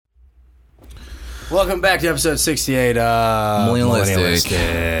Welcome back to episode 68 of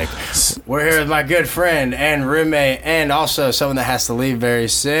Millennialistic. We're here with my good friend and roommate and also someone that has to leave very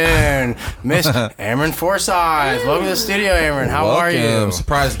soon, Miss Amron Forsyth. Welcome to the studio, Amron. How are you?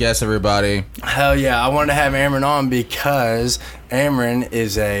 Surprise guest, everybody. Hell yeah. I wanted to have Amron on because Amron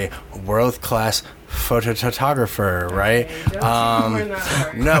is a world-class photographer, right? No,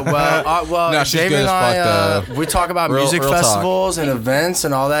 she's Dave good and as fuck, we talk about music festivals and events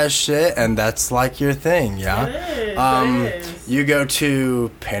and all that shit, and that's like your thing, yeah? It is. You go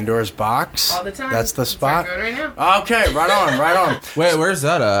to Pandora's Box All the time. That's the spot. That's where I'm going right now. Okay, right on. Wait, where's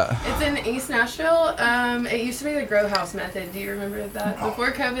that at? It's in East Nashville. It used to be the Grow House method. Do you remember that?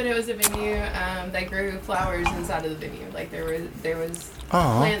 Before COVID, it was a venue. They grew flowers inside of the venue. Like there was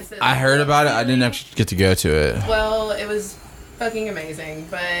plants. That I heard about it. I didn't actually get to go to it. Well, it was fucking amazing.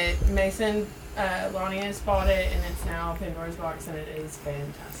 But Mason Lanius bought it, and it's now Pandora's Box, and it is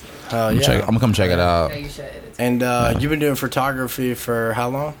fantastic. Hell yeah. I'm gonna come check it out. Yeah, you should. It's And you've been doing photography for how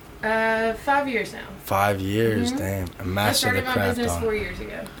long? 5 years now. 5 years, Mhm. damn. A I master of the started my craft business on. 4 years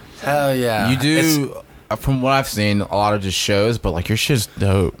ago. Hell yeah. You do, from what I've seen, a lot of just shows, but like your shit's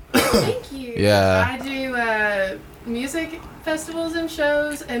dope. Thank you. Yeah. I do music festivals and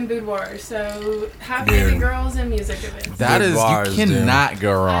shows and boudoir. So half Dude. baby girls and music events. That is, Boudoirs, you cannot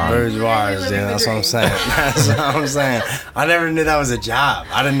go wrong. Bourgeois, Really dude. living the That's what I'm dream. saying. That's what I'm saying. I never knew that was a job.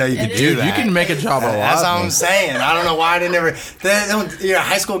 I didn't know you could It do is. that. You can make a job a lot. That's what I'm saying. I don't know why I didn't ever. Your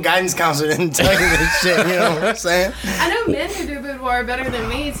high school guidance counselor didn't tell you this shit. You know what I'm saying? I know men who do boudoir better than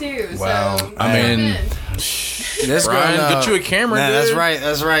me too. Well, so I mean, This Brian, girl, get you a camera, Nah, dude.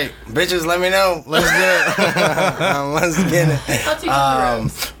 That's right. Bitches, let me know. Let's do it. Let's get it. I'll teach you the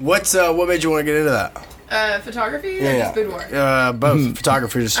ropes. What made you want to get into that? Photography or just boudoir? Both.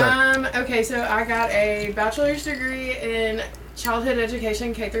 Photography to start. Okay, so I got a bachelor's degree in childhood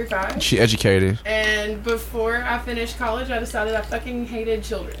education K through 5. she educated. And before I finished college, I decided I fucking hated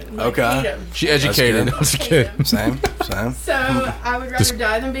children. Okay. Hate 'em. She educated. good. That's Hate good. 'em. Same. So I would rather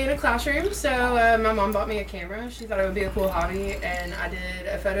die than be in a classroom. So my mom bought me a camera. She thought it would be a cool hobby, and I did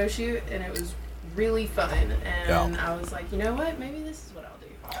a photo shoot, and it was really fun. And I was like, you know what? Maybe this is what I'll do.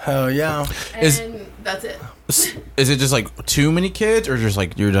 Hell yeah. And Is- that's it. Is it just like too many kids, or just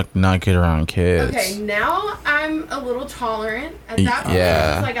like you're not good around kids? Okay, now I'm a little tolerant. At that point,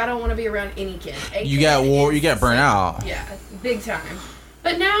 Yeah. it's like I don't want to be around any kid. You got burnt out. Yeah, big time.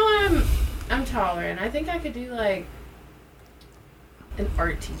 But now I'm tolerant. I think I could do like an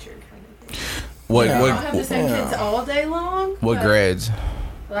art teacher kind of thing. What Yeah. I don't have the same Yeah. kids all day long. what but grades?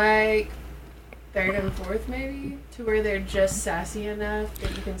 Like 3rd and 4th maybe, to where they're just sassy enough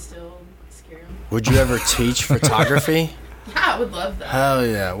that you can still scare them. Would you ever teach photography? Yeah, I would love that. Hell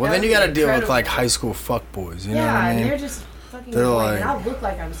yeah. Well, That then you would got to be deal with incredible. like high school fuckboys. You know what Yeah, I and mean? they're just fucking They're annoying. like- And I look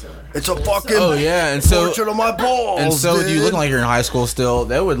like I'm still in high It's a school, fucking Oh yeah, and so portrait of my balls. and so, do you dude. look like you're in high school still?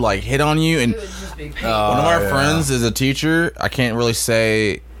 They would like hit on you, and It would just be pain. one of our yeah. friends is a teacher. I can't really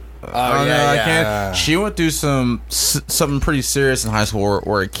say. I don't know. yeah, I yeah. can't. She went through something pretty serious in high school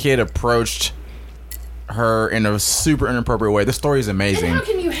where a kid approached her in a super inappropriate way. The story is And amazing. how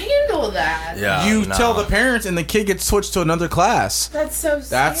can you handle that? Yeah. You nah. tell the parents, and the kid gets switched to another class. That's so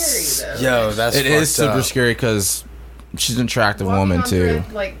That's- scary, though. Yo, that's It is fucked super up. scary because she's an attractive Walking woman on too.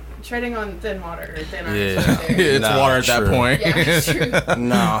 thread, like treading on thin water or thin ice. Yeah. Right there. It's Nah, water at that true. point. Yeah, true.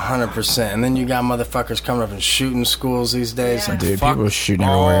 No, 100%. And then you got motherfuckers coming up and shooting schools these days. Yeah. Like, Dude, fuck people are shooting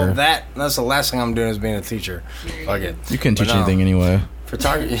all everywhere. That's the last thing I'm doing is being a teacher. Fuck it. You couldn't But teach no. anything anyway.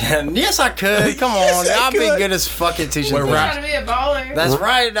 Photography. Yes, I could. Come Yes, on. I I'll be could. good as fucking teaching. Wait, things. rap- Trying to be a baller. That's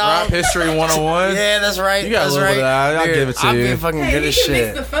right, Rap dog. history 101. Yeah, that's right. You got a that's little right. bit of that. I'll Dude, give it to I'll you. be fucking Hey, good he as can shit.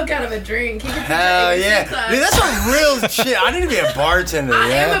 mix the fuck out of a drink. He can Hell yeah. Dude, that's some real shit. I need to be a bartender, I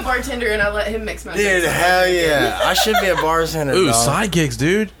yeah? am a bartender and I let him mix my Dude, drinks. hell yeah. I should be a bartender, Ooh, dog. side gigs,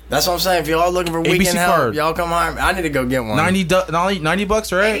 dude. That's what I'm saying. If y'all looking for ABC weekend help, card. y'all come hire me. I need to go get one. 90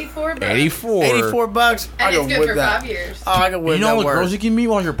 bucks, right? 84 bucks. 84. 84 bucks. I And could it's good whip for that. 5 years. Oh, I could whip You know that what work. girls you can meet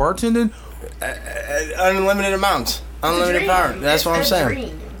while you're bartending? Unlimited amounts. It's a Unlimited dream. power. That's It's what I'm a saying.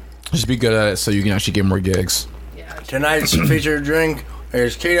 dream. Just be good at it so you can actually get more gigs. Yeah. Tonight's featured drink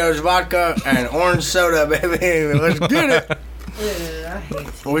is Tito's vodka and orange soda, baby. Let's get it. Ugh, I hate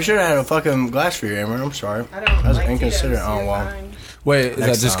it. We should have had a fucking glass for you, Amber. I'm sorry. I don't That's like inconsiderate. Tito's. Oh, You're wow. fine. Wait, is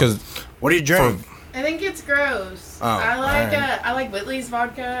Next that just time. because... What do you drink? I think it's gross. Oh, I alright. like Whitley's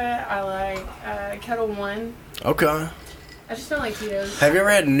vodka. I like Kettle One. Okay. I just don't like Tito's. Have you ever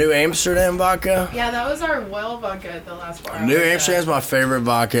had New Amsterdam vodka? Yeah, that was our well vodka at the last bar. New Amsterdam's my favorite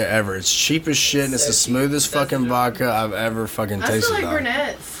vodka ever. It's cheap as shit and it's So the cheap. smoothest That's fucking it. vodka I've ever fucking I still tasted. like though.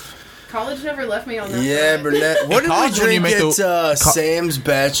 brunettes. College never left me on that. Yeah, front. Burnett. What did we College, when you drink make at Sam's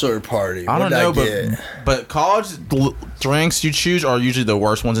bachelor party? I What don't did know, get? but college drinks you choose are usually the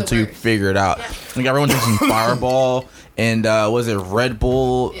worst ones until you worst. figure it out. Yeah. Like everyone drinks some Fireball and was it Red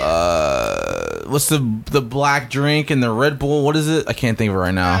Bull? Yeah. What's the black drink and the Red Bull? What is it? I can't think of it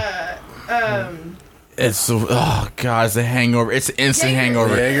right now. It's oh god, it's a hangover. It's an instant Jaeger.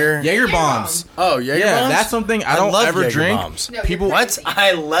 hangover. Jaeger? Jaeger Jaeger bombs. Oh, Jaeger Yeah, bombs? that's something I don't love ever Jaeger drink. bombs. No, People, you're What?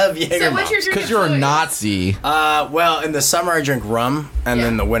 I love Jaeger So bombs. what's your because you're a choice? Nazi. Well, in the summer I drink rum, and Yeah.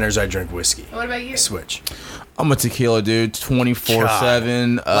 then the winters I drink whiskey. What about you? Switch. I'm a tequila dude,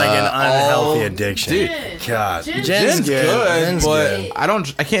 24/7. Like an unhealthy addiction. Dude, Gin. God. Gin's gin's good, Gin's but good.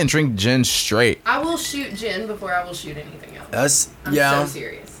 I can't drink gin straight. I will shoot gin before I will shoot anything else. That's, I'm yeah. so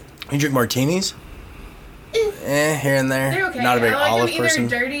serious. You drink martinis? Here and there. They're okay. Not a big I like olive them either person.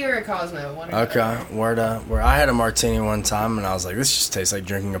 dirty or a Cosmo. One or the Okay, other. where I had a martini one time, and I was like, this just tastes like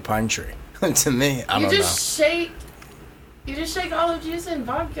drinking a pine tree. To me, I You don't know. just shake. You just shake olive juice and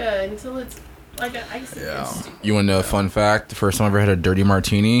vodka until it's like an ice. Yeah. It's stupid. You want to know a fun fact? The first time I ever had a dirty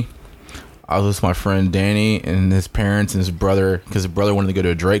martini, I was with my friend Danny and his parents and his brother, because his brother wanted to go to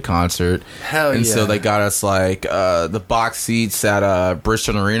a Drake concert. Hell and yeah. so they got us like the box seats at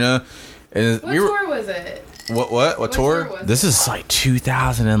Bridgestone Arena. And What tour was it? What tour? tour was This it? is like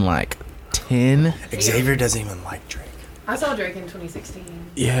 2010. Xavier doesn't even like Drake. I saw Drake in 2016.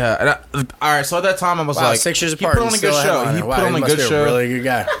 Yeah. And all right. So at that time, I was Wow, like, 6 years he apart. put on a good show. He put on a good show. Really good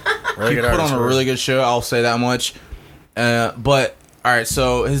guy. Really He good put artist. on a really good show. I'll say that much. But all right,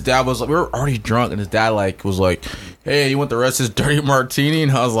 so his dad was like, we were already drunk, and his dad like was like, "Hey, you want the rest of this dirty martini?"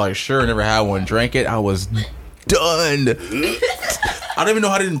 And I was like, "Sure." Never had one. Drank it. I was done. I don't even know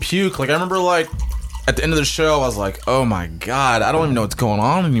how I didn't puke. Like I remember like at the end of the show, I was like, "Oh my god, I don't even know what's going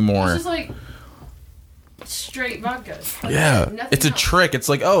on anymore." It's just like straight vodka. Like, Yeah, nothing it's a else. trick. It's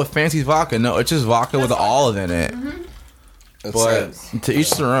like, oh, fancy vodka. No, it's just vodka with That's olive in it. It's, But to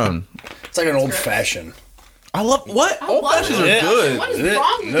each their own. it's like an old fashioned. I love what I old love fashions are it. good. What is Yeah.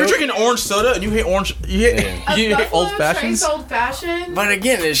 wrong with You're drinking orange soda and you hate orange. You hate, A you hate Buffalo old fashions. Trace Old Fashioned. But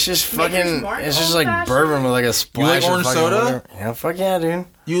again, it's just Maker's fucking. Mark It's just old like fashioned? bourbon with like a splash. orange of fucking soda? whatever. Yeah, fuck yeah, dude.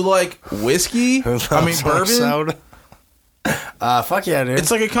 You like whiskey? Who I mean loves bourbon. orange soda? Fuck yeah, dude.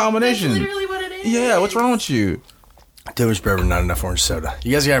 It's like a That's combination. literally what it is. Yeah, what's wrong with you? Too much bourbon, not enough orange soda.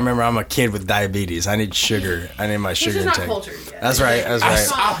 You guys gotta remember, I'm a kid with diabetes. I need sugar. I need my He's sugar just not intake. cultured yet. That's right. That's right.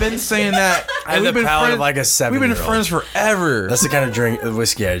 I've been saying that. I have and the palate of like a 7-year-old. We've been friends forever. That's the kind of drink,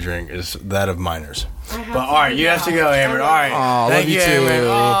 whiskey I drink is that of minors. I have But to all right, do you have to that. go, Amber. All right, Aw, thank love you you, too. Amber. I'm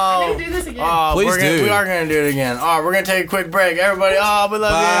Oh, gonna do this again. oh, Please do. we are gonna do it again. Oh, we're gonna take a quick break. Everybody, oh, we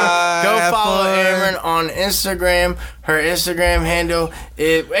love Bye. you. Go Have follow fun. Amber on Instagram. Her Instagram handle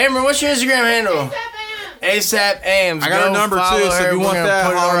is Amber. What's your Instagram handle? ASAP Ams. I got Go her number, follow too, so if her. you We're want gonna that,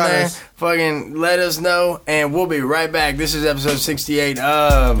 put it holler on at there. us. Fucking let us know, and we'll be right back. This is episode 68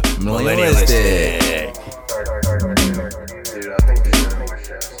 of Millennialistic. Dude, I think these are more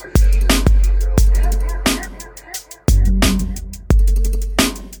chefs.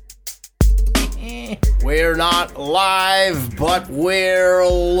 We're not live, but we're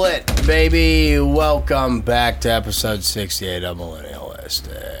lit, baby. Welcome back to episode 68 of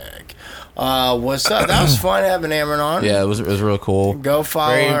Millennialistic. What's up? That was fun having Amber on. Yeah, it was real cool. Go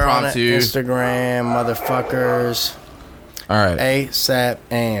follow Very her on impromptu. Instagram, motherfuckers. All right. ASAP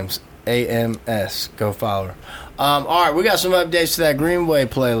AMS. AMS. Go follow her. All right, we got some updates to that Greenway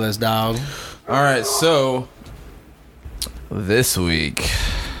playlist, dog. All right, so this week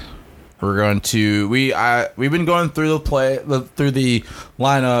we're going to we've been going through through the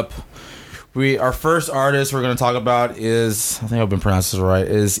lineup. Our first artist we're going to talk about is, I think I've been pronouncing this right,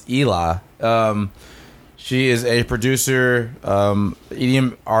 is Ela. She is a producer,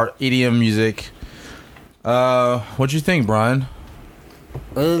 EDM music. What'd you think, Brian?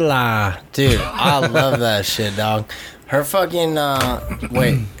 Ooh-la. Dude, I love that shit, dog. Her fucking,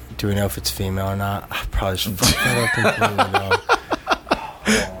 wait, do we know if it's female or not? I probably should fuck that up completely, dog.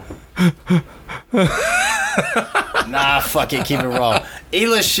 Nah, fuck it, keep it raw.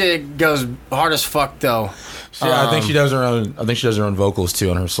 Ela's shit goes hard as fuck, though. I think she does her own. I think she does her own vocals too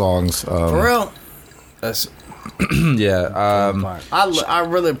on her songs. For real? That's... Yeah. I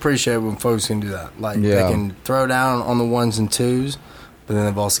really appreciate when folks can do that. Like, Yeah. they can throw down on the ones and twos, but then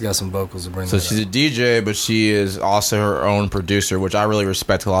they've also got some vocals to bring So that she's up. a DJ, but she is also her own producer, which I really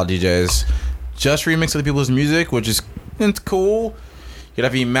respect. A lot of DJs just remix other people's music, which is it's cool. You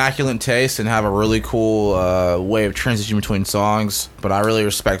have immaculate taste and have a really cool way of transitioning between songs. But I really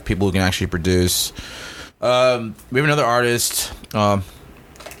respect people who can actually produce. We have another artist,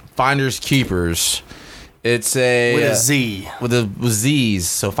 Finders Keepers, It's a With a Z. with Z's.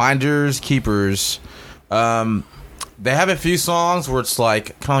 So Finders Keepers. They have a few songs where it's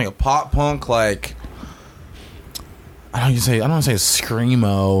like kind of like a pop punk, like I don't want to say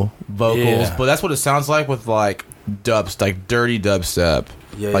screamo vocals, Yeah. but that's what it sounds like with like like dirty dubstep,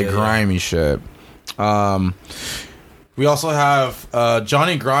 like grimy shit. We also have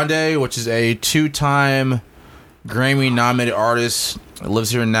Johnny Grande, which is a 2-time Grammy-nominated artist. Lives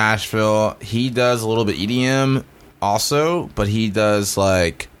here in Nashville. He does a little bit EDM also, but he does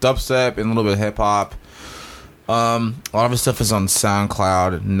like dubstep and a little bit of hip hop. A lot of his stuff is on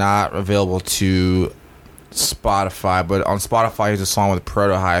SoundCloud, not available to Spotify, but on Spotify he has a song with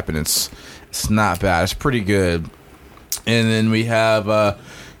Prototype, and it's not bad. It's pretty good. And then we have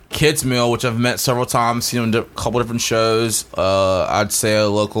Kids Mill, which I've met several times, seen him in a couple different shows. I'd say a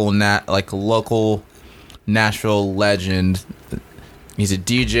local Nashville legend. He's a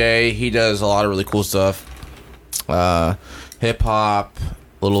DJ. He does a lot of really cool stuff. Hip hop,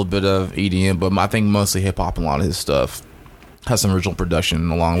 a little bit of EDM, but I think mostly hip hop and a lot of his stuff. Has some original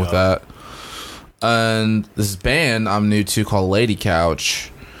production along with that. And this band I'm new to called Lady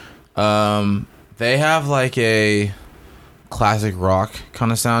Couch. They have like a classic rock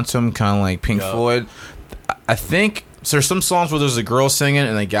kind of sound to them, kind of like Pink Floyd. I think so there's some songs where there's a girl singing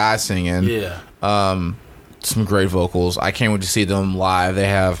and a guy singing. Yeah. Some great vocals. I can't wait to see them live. They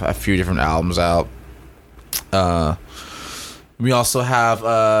have a few different albums out. We also have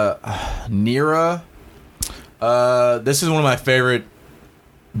Nira. This is one of my favorite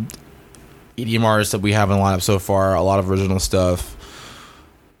EDM artists that we have in the lineup so far. A lot of original stuff.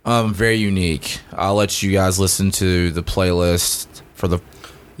 Very unique. I'll let you guys listen to the playlist for the.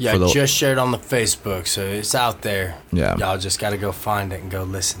 Yeah, I just shared on the Facebook, so it's out there. Yeah. Y'all just got to go find it and go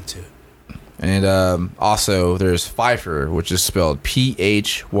listen to it. And also, there's Pfeiffer, which is spelled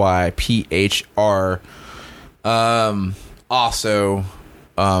Pyphr. Also,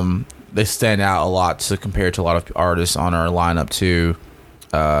 they stand out a lot compared to a lot of artists on our lineup too.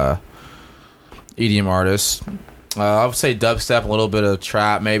 EDM artists. I would say dubstep, a little bit of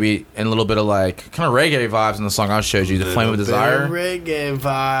trap, maybe, and a little bit of like kind of reggae vibes in the song I showed you, "The Flame of Desire." Reggae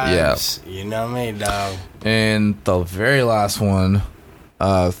vibes. Yeah, you know me, dog. And the very last one,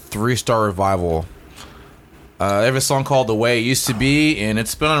 3-Star Revival. They have a song called "The Way It Used to Be," and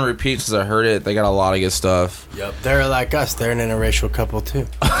it's been on repeat since I heard it. They got a lot of good stuff. Yep, they're like us. They're an interracial couple too.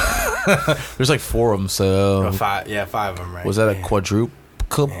 There's like 4 of them, so Oh, 5 of them, right? was that a quadruple?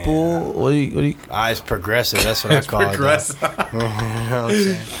 What do you? It's progressive. That's what I call it. Progressive. You know what I'm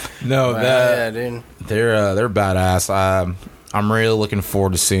saying? No, Yeah, dude. they're badass. I'm really looking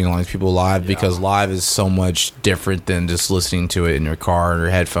forward to seeing all these people live because live is so much different than just listening to it in your car or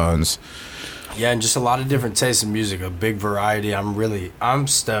your headphones. Yeah, and just a lot of different tastes of music, a big variety. I'm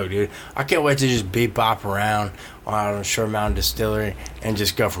stoked, dude. I can't wait to just bebop around on Short Mountain Distillery and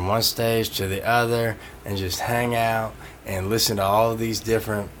just go from one stage to the other and just hang out and listen to all of these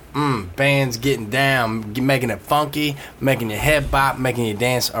different bands getting down, making it funky, making your head bop, making you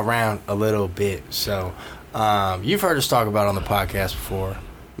dance around a little bit. So, you've heard us talk about it on the podcast before.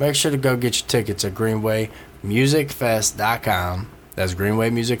 Make sure to go get your tickets at GreenwayMusicFest.com. That's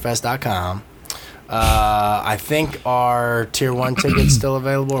GreenwayMusicFest.com. I think our Tier 1 tickets still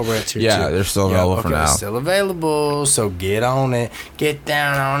available, or we're at Tier 2? Yeah, they're still available for now. Still available, so get on it. Get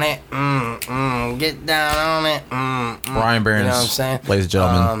down on it. Get down on it. Brian Barons, you know what I'm saying? ladies and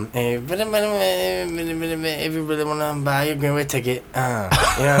gentlemen. If you really want to buy your Greenway ticket, you know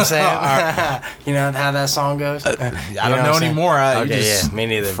what I'm saying? You know how that song goes? I don't know anymore. Me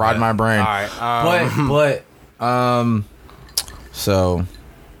neither. Fried my brain. All right. So,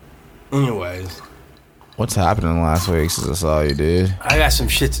 anyways, what's happening last week since I saw you, dude? I got some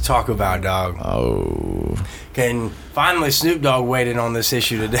shit to talk about, dog. Oh. And finally, Snoop Dogg weighed in on this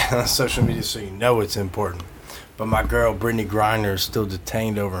issue today on social media, so you know it's important. But my girl, Brittany Griner, is still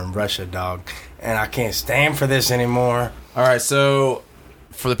detained over in Russia, dog. And I can't stand for this anymore. All right, so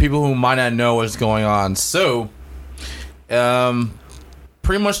for the people who might not know what's going on, so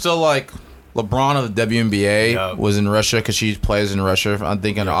pretty much still like LeBron of the WNBA was in Russia because she plays in Russia, I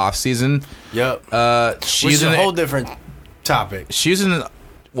think, in the off season. Yep. She's Which is a whole different topic. She was in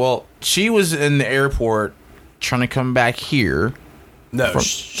the airport trying to come back here. No,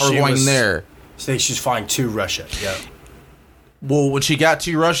 going there. I think she's flying to Russia. Yep. Well, when she got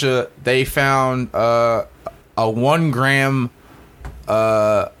to Russia, they found a 1 gram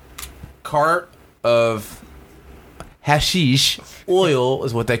cart of hashish oil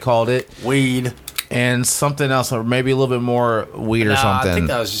is what they called it. Weed. And something else, or maybe a little bit more weed or something. I think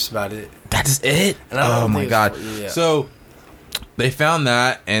that was just about it. That's it? Oh my God. Yeah. So they found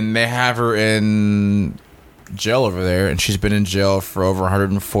that, and they have her in jail over there, and she's been in jail for over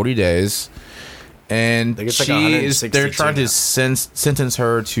 140 days. And think it's like 162 they're trying to now. sentence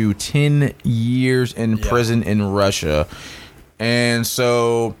her to 10 years in prison in Russia. And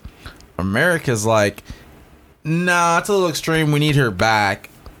so America's like, nah, it's a little extreme. We need her back.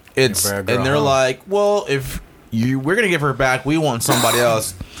 And they're like, well, if we're going to give her back, we want somebody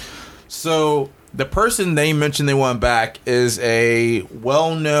else. So the person they mentioned they want back is a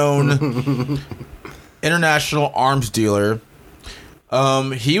well-known international arms dealer.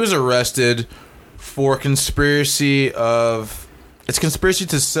 He was arrested for conspiracy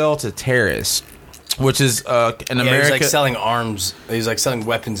to sell to terrorists, which is in America. He's like selling arms. He's like selling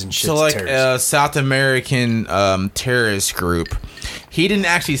weapons and shit. So to like terrorists. a South American terrorist group. He didn't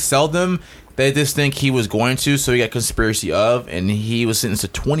actually sell them. They just think he was going to, so he got conspiracy of, and he was sentenced to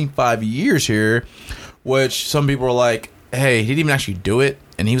 25 years here, which some people are like, hey, he didn't even actually do it,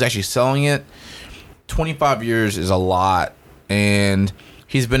 and he was actually selling it. 25 years is a lot, and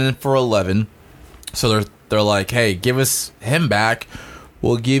he's been in for 11. So they're like, hey, give us him back.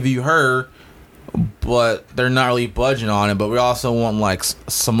 We'll give you her, but they're not really budging on it. But we also want like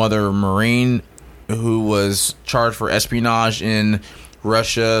some other Marine who was charged for espionage in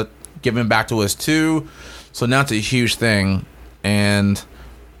Russia, given back to us too. So now it's a huge thing. And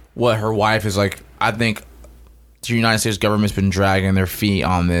what her wife is like, I think the United States government's been dragging their feet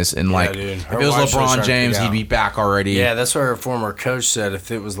on this. And like, dude. if Her it was wife's trying LeBron to James, figure he'd be back already. Yeah, that's what her former coach said.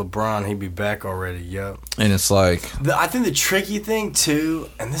 If it was LeBron, he'd be back already. Yep. And it's like, I think the tricky thing too,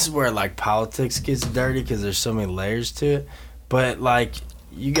 and this is where like politics gets dirty because there's so many layers to it. But like,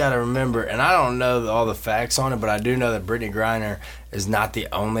 you got to remember, and I don't know all the facts on it, but I do know that Brittany Griner is not the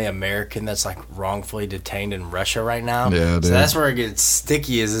only American that's like wrongfully detained in Russia right now. Yeah, so dude. that's where it gets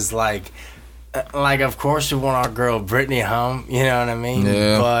sticky. Is like of course we want our girl Brittany home. You know what I mean?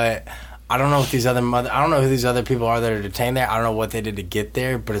 Yeah. But I don't know what these other I don't know who these other people are that are detained there. I don't know what they did to get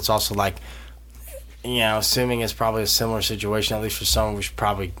there, but it's also like, you know, assuming it's probably a similar situation, at least for some, we should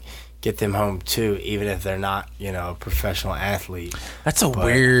probably get them home too, even if they're not, you know, a professional athlete. that's a But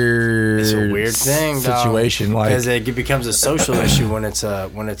weird, It's a weird thing, situation. Like, because it becomes a social issue when it's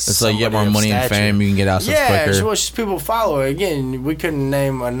it's like you get somebody more of money and stature. fame, you can get out stuff Yeah, quicker. it's what people follow. Again, we couldn't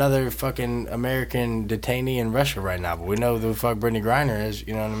name another fucking American detainee in Russia right now, but we know who the fuck Brittany Griner is.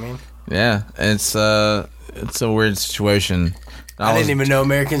 You know what I mean? Yeah, it's a weird situation. I didn't even know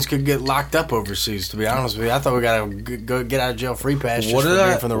Americans could get locked up overseas. To be honest with you, I thought we got to go get out of jail free pass just What for did being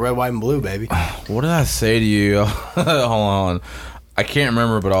I- from the red, white, and blue, baby. What did I say to you? Hold on. I can't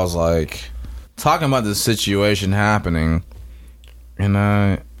remember, but I was like talking about the situation happening, and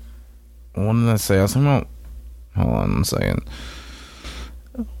what did I say? I was talking about. Hold on one second.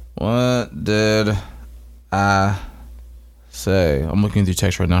 What did I say? I'm looking through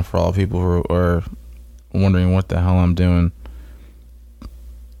text right now for all people who are wondering what the hell I'm doing.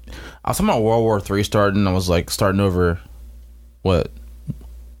 I was talking about World War III starting. I was like starting over. What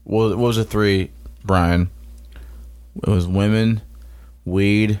was the three, Brian? It was women,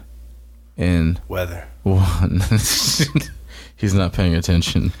 weed, and Weather. one. He's not paying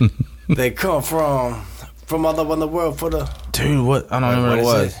attention. They come from all over the world for the. Dude, what? I don't know what it is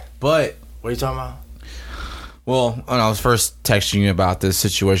was. it? But, What are you talking about? well, when I was first texting you about this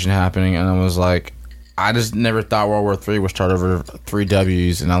situation happening, and I was like, I just never thought World War III would start over 3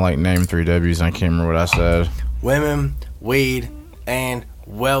 W's, and I like named 3 W's, and I can't remember what I said. Women, weed, and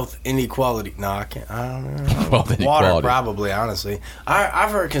wealth inequality. No, I can't. I don't know. Wealth Water, inequality. probably. Honestly,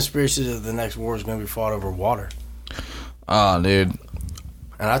 I've heard conspiracies that the next war is going to be fought over water, Oh, dude.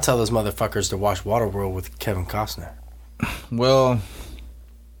 and I tell those motherfuckers to watch Waterworld with Kevin Costner. Well,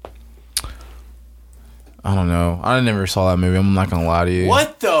 I don't know. I never saw that movie. I'm not gonna lie to you.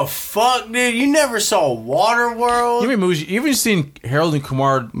 What the fuck, dude? You never saw Waterworld? You mean movies? You haven't seen Harold and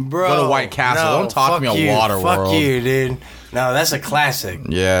Kumar Bro, go to White Castle? no, Don't talk to me fuck on you, Waterworld. Fuck you, dude. No, that's a classic.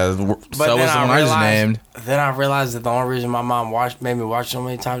 Yeah, so was the one I just named. Then I realized that the only reason my mom made me watch so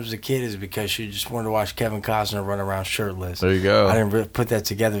many times as a kid is because she just wanted to watch Kevin Costner run around shirtless. There you go. I didn't put that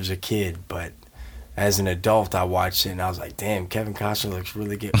together as a kid, but as an adult, I watched it and I was like, damn, Kevin Costner looks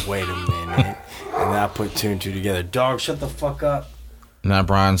really good. Wait a minute. And then I put 2 and 2 together. Dog, shut the fuck up. Now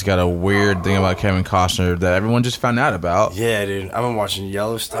Brian's got a weird thing about Kevin Costner that everyone just found out about. Yeah, dude. I've been watching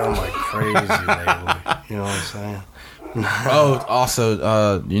Yellowstone like crazy lately. You know what I'm saying? Oh,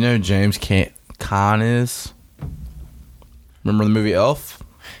 also, you know who James Caan is? Remember the movie Elf?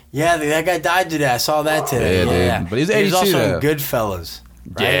 Yeah, that guy died today. I saw that today. Yeah, dude. But he's He was 82 also though. in Goodfellas.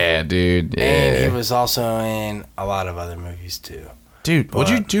 Right? Yeah, dude. Yeah. And he was also in a lot of other movies too. Dude,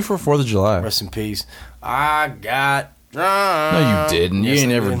 what'd you do for 4th of July? Rest in peace. I got drunk. No, you didn't. Yes, you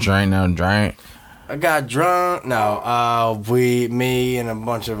ain't I ever did. drank no drink. I got drunk. No, me and a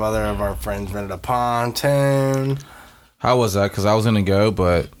bunch of other of our friends rented a pontoon. How was that? Because I was gonna go,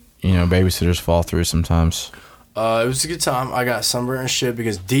 but you know, babysitters fall through sometimes. It was a good time. I got sunburned and shit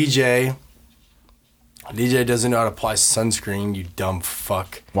because DJ doesn't know how to apply sunscreen. You dumb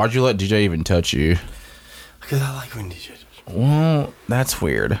fuck. Why'd you let DJ even touch you? Because I like when DJ does. Well, that's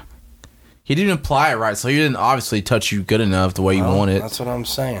weird. He didn't apply it right, so he didn't obviously touch you good enough the way you want it. That's what I'm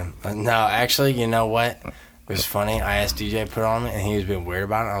saying. No, actually, you know what? It was funny. I asked DJ to put it on me, and he was being weird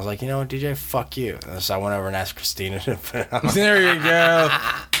about it. I was like, you know what, DJ, fuck you. So I went over and asked Christina to put it on. There you go.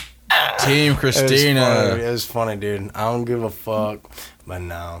 Team Christina. It was funny, dude. I don't give a fuck. But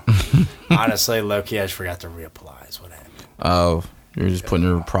no. Honestly, low-key, I just forgot to reapply is what happened. Oh, you're just putting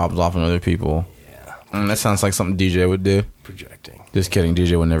your problems off on other people. Yeah. That sounds like something DJ would do. Projecting. Just kidding.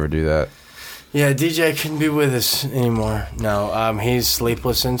 DJ would never do that. Yeah, DJ couldn't be with us anymore. No, he's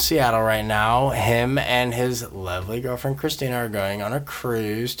sleepless in Seattle right now. Him and his lovely girlfriend Christina are going on a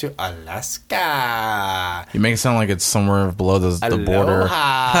cruise to Alaska. You make it sound like it's somewhere below the border.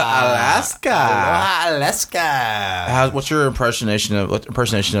 Alaska. Aloha, Alaska. What's your impersonation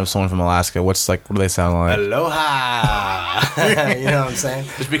of someone from Alaska? What do they sound like? Aloha. You know what I'm saying?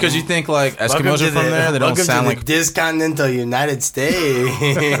 Just because you think like Eskimos are from there, they don't sound like the discontinental United States.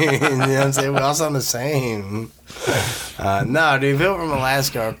 You know what I'm saying? We all sound the same. No, dude, people from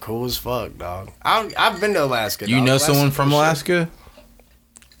Alaska are cool as fuck, dog. I've been to Alaska. You dog. know someone from Alaska?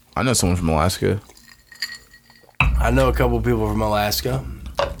 I know someone from Alaska. I know a couple people from Alaska.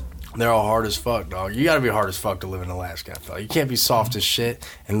 They're all hard as fuck, dog. You gotta be hard as fuck to live in Alaska, I feel like. You can't be soft as shit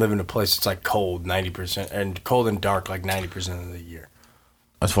and live in a place that's like cold 90%, and cold and dark like 90% of the year.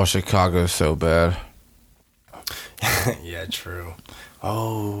 That's why Chicago is so bad. Yeah, true.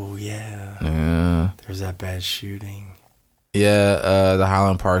 Oh, yeah. Yeah. There's that bad shooting. Yeah, the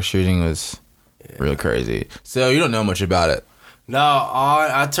Highland Park shooting was real crazy. So you don't know much about it. No,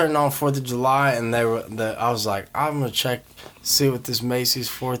 I turned on 4th of July, and I was like, I'm going to see what this Macy's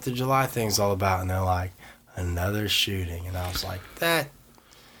 4th of July thing's all about. And they're like, another shooting. And I was like, that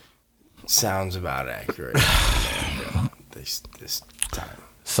sounds about accurate. this time.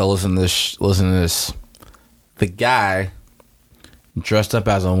 So listen to this. The guy dressed up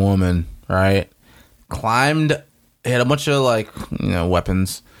as a woman, right? He had a bunch of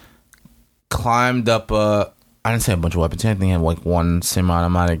weapons. Climbed up I didn't say a bunch of weapons. I think he had like one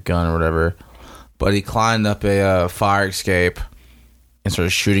semi-automatic gun or whatever. But he climbed up a fire escape and started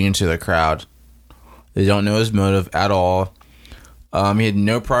shooting into the crowd. They don't know his motive at all. He had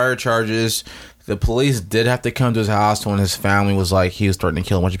no prior charges. The police did have to come to his house when his family was like, he was starting to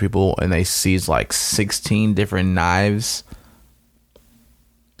kill a bunch of people, and they seized like 16 different knives.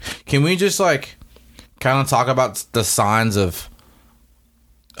 Can we just like kind of talk about the signs of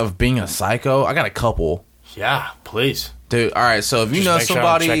being a psycho? I got a couple. Yeah, please. Dude, all right, so if you know make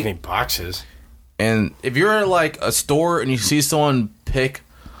somebody... Sure I don't check any boxes. And if you're at like a store and you see someone pick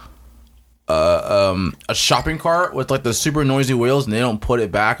a shopping cart with like the super noisy wheels and they don't put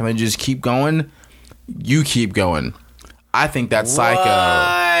it back and they just keep going, you keep going. I think that's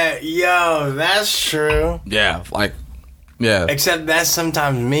psycho. Yo, that's true. Yeah, yeah. Except that's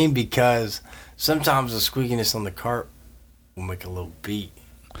sometimes me because sometimes the squeakiness on the cart will make a little beat.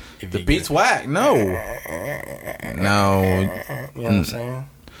 The beat's whack. No. You know what I'm saying?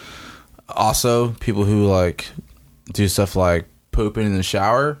 Also, people who like do stuff like pooping in the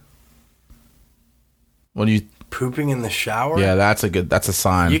shower. What do you... Pooping in the shower? Yeah, that's a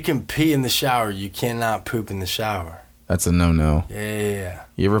sign. You can pee in the shower. You cannot poop in the shower. That's a no-no. Yeah.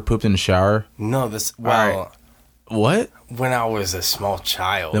 You ever pooped in the shower? No, Right. What? When I was a small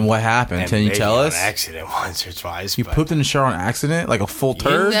child. Then what happened? Can you tell us? On accident once or twice. You pooped in the shower on accident? Like a full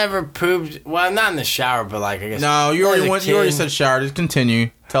turd? You never pooped. Well, not in the shower, but like I guess. No, you already said shower. Just continue.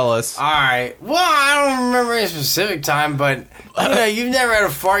 Tell us. All right. Well, I don't remember any specific time, but you've never had a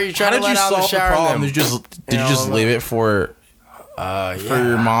fart. You tried to let out in the shower. The problem? Did you just leave it for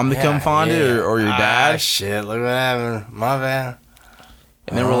your mom to come find it or your dad? Shit! Look what happened. My bad.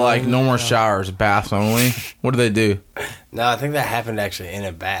 And they were like, no more showers, baths only. What do they do? No, I think that happened actually in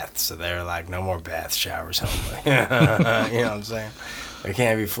a bath. So they were like, no more bath showers only. You know what I'm saying? They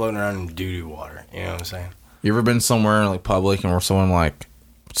can't be floating around in doo-doo water. You know what I'm saying? You ever been somewhere like public and where someone like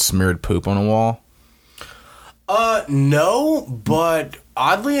smeared poop on a wall? No, but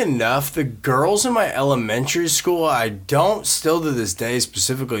oddly enough, the girls in my elementary school, I don't still to this day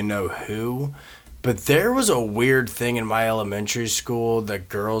specifically know who, but there was a weird thing in my elementary school that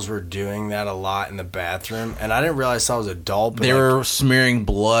girls were doing that a lot in the bathroom, and I didn't realize I was an adult. But they were smearing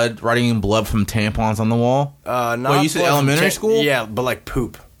blood, writing in blood from tampons on the wall? Not Wait, you said elementary school? Yeah, but like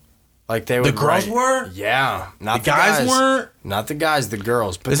poop. Like they The would girls write- were? Yeah, not The guys weren't? Not the guys, the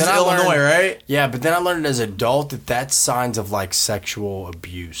girls. But This is then I Illinois, learned, right? Yeah, but then I learned as an adult that that's signs of like sexual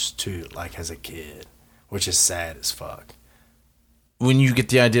abuse too, like as a kid, which is sad as fuck. When you get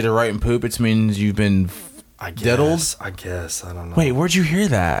the idea to write and poop, it means you've been I guess. diddled? I guess. I don't know. Wait, where'd you hear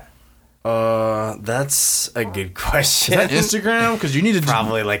that? That's a good question. Is that Instagram? Because you need to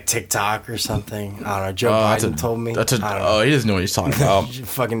Probably like TikTok or something. I don't know. Joe that's Biden told me. That's I don't know. oh, he doesn't know what he's talking about.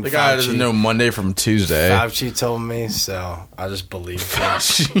 Fucking The guy Fauci. doesn't know Monday from Tuesday. Fauci told me, so I just believe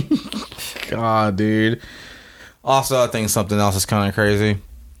him. God, dude. Also, I think something else is kind of crazy.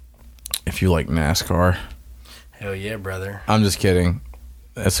 If you like NASCAR, Hell yeah, brother. I'm just kidding.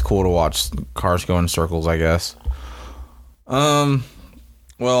 It's cool to watch cars go in circles, I guess.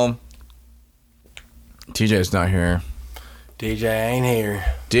 Well, TJ's not here. DJ ain't here.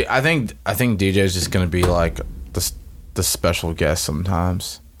 I think DJ's just gonna be like the special guest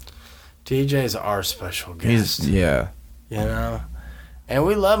sometimes. DJ's our special guest. Yeah, You know? And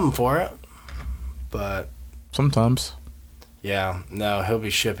we love him for it. But, sometimes. yeah, no, he'll be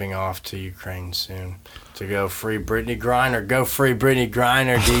shipping off to Ukraine soon to go free Brittany Griner. Go free Brittany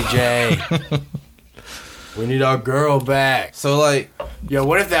Griner, DJ. We need our girl back. So like, Yo,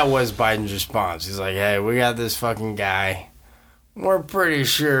 what if that was Biden's response? He's like, hey, we got this fucking guy. We're pretty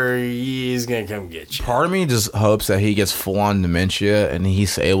sure he's going to come get you. part of me just hopes that he gets full on dementia and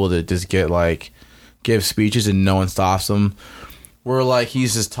he's able to just get like give speeches and no one stops him. Where like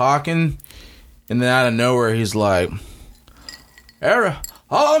he's just talking and then out of nowhere he's like,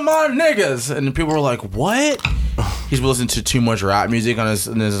 all my niggas, and people were like, what? He's listening to too much rap music in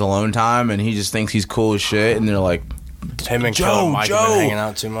his alone time and he just thinks he's cool as shit, and they're like, Him and Joe, Killer Mike have Joe. been hanging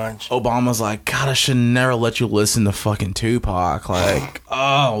out too much. Obama's like, God, I should never let you listen to fucking Tupac. Like,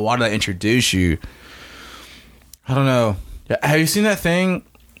 oh, why did I introduce you? I don't know. Have you seen that thing?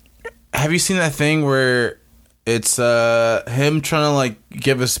 Have you seen that thing where it's him trying to like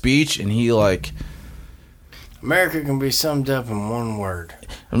give a speech and he like, America can be summed up in one word.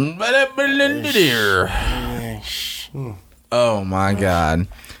 oh my God.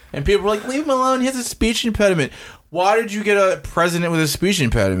 And people were like, leave him alone. He has a speech impediment. Why did you get a president with a speech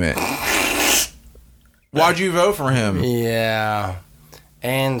impediment? Why'd you vote for him? Yeah.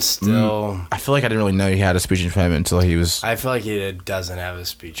 And still, I feel like I didn't really know he had a speech impediment until he was. I feel like he doesn't have a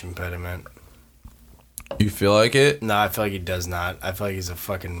speech impediment. You feel like it? No, I feel like he does not. I feel like he's a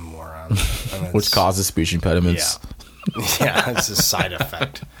fucking moron. Which causes speech impediments. Yeah, it's a side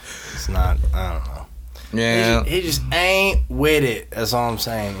effect. It's not, I don't know. Yeah. He just ain't with it. That's all I'm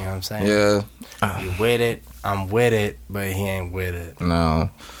saying. You know what I'm saying? Yeah. You with it. I'm with it, but he ain't with it. No.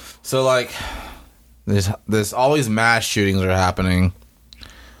 So like, there's all these mass shootings are happening.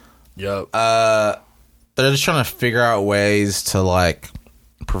 Yup. They're just trying to figure out ways to like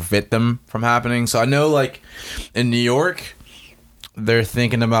prevent them from happening. So I know like in New York, they're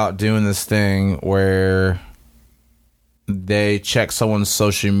thinking about doing this thing where they check someone's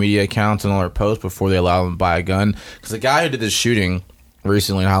social media accounts and all their posts before they allow them to buy a gun. Because the guy who did this shooting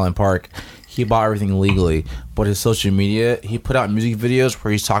recently in Highland Park, he bought everything legally, but his social media, he put out music videos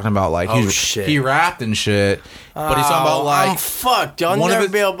where he's talking about like Shit. he rapped and shit, but he's talking about like I'm fucked. I'll one of never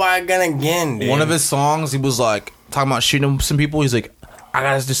his- be able to buy a gun again, dude. one of his songs, he was like talking about shooting some people. He's like, I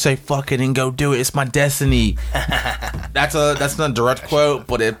gotta just say fuck it and go do it. It's my destiny. That's not a direct quote,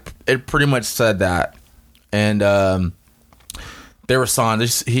 but it pretty much said that. And there were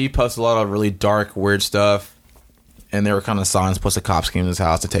signs. He posted a lot of really dark, weird stuff, and there were kind of signs. Plus, the cops came to his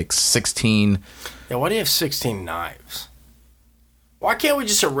house to take 16. Yeah, why do you have 16 knives? Why can't we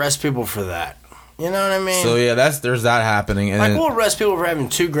just arrest people for that? You know what I mean? So yeah, there's that happening, and like, then, we'll arrest people for having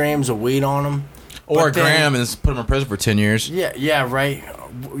 2 grams of weed on them. or a but then- gram and just put him in prison for 10 years. Yeah, right.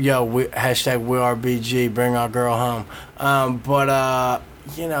 Yo, hashtag we are BG, bring our girl home.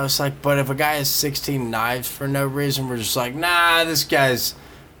 You know, it's like, but if a guy has 16 knives for no reason, we're just like, nah, this guy's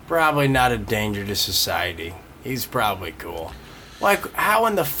probably not a danger to society. He's probably cool. Like, how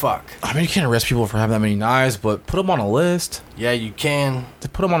in the fuck? I mean, you can't arrest people for having that many knives, but put them on a list. Yeah, you can. To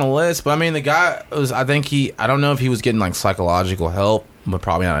put him on a list, but I mean, the guy was. I don't know if he was getting like psychological help, but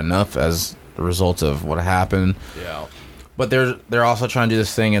probably not enough as a result of what happened. Yeah. But they're also trying to do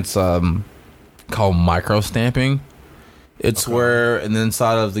this thing. It's called micro stamping. It's where in the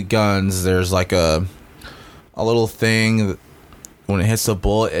inside of the guns there's like a little thing that when it hits the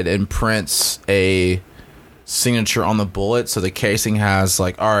bullet, it imprints a signature on the bullet. So the casing has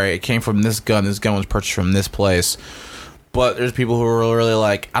like, all right, it came from this gun. This gun was purchased from this place. But there's people who are really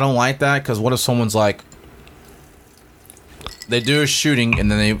like, I don't like that, because what if someone's like, they do a shooting and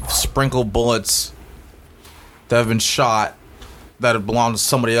then they sprinkle bullets that have been shot that belong to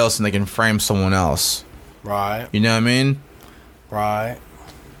somebody else and they can frame someone else. Right. You know what I mean? Right.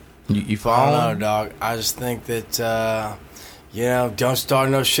 You I don't follow? know, dog. I just think that, don't start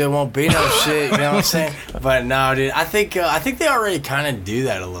no shit, won't be no shit. You know what I'm saying? But no, dude. I think they already kind of do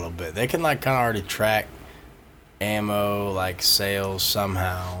that a little bit. They can like kind of already track ammo like sales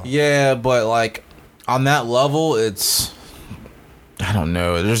somehow. Yeah, but like on that level, it's I don't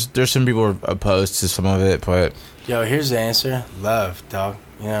know. There's some people who are opposed to some of it, but Yo, here's the answer: love, dog.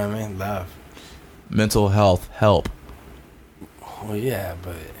 You know what I mean? Love. mental health help. Well, yeah,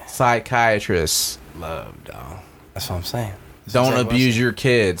 but Psychiatrists. love, dog. That's what I'm saying. That's Don't exactly what I'm abuse saying. your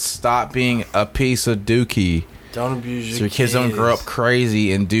kids. Stop being a piece of dookie. Don't abuse your So your kids don't grow up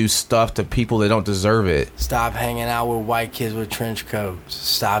crazy and do stuff to people that don't deserve it. Stop hanging out with white kids with trench coats.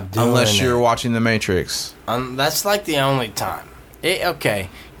 Stop doing Unless it. you're watching The Matrix. That's like the only time. Okay,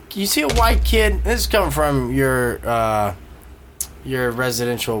 you see a white kid. This is coming from your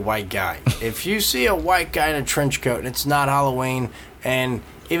residential white guy. If you see a white guy in a trench coat and it's not Halloween, and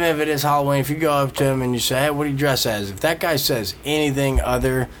even if it is Halloween, if you go up to him and you say, "Hey, what do you dress as?" If that guy says anything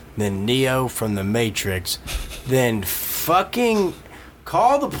other than Neo from The Matrix, then fucking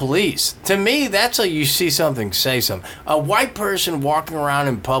call the police. To me, that's a you see something, say something. A white person walking around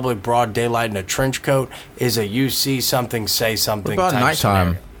in public, broad daylight in a trench coat is a you see something, say something. What about type nighttime?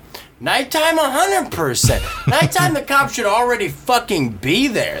 scenario. Nighttime, 100%. Nighttime, the cops should already fucking be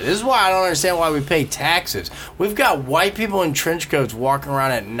there. This is why I don't understand why we pay taxes. We've got white people in trench coats walking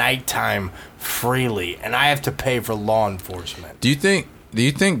around at nighttime freely, and I have to pay for law enforcement. Do you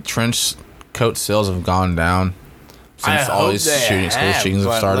think trench coat sales have gone down since all these school shootings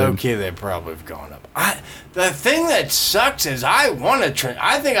have started? Low-key, they probably have gone up. The thing that sucks is I want a trench.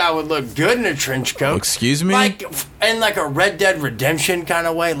 I think I would look good in a trench coat. Excuse me? Like in like a Red Dead Redemption kind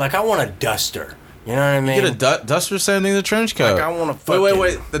of way. Like I want a duster. You know what I mean? You get a duster, same thing as a trench coat. Like I want a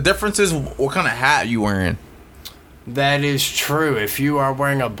Wait. The difference is what kind of hat you wearing. That is true. If you are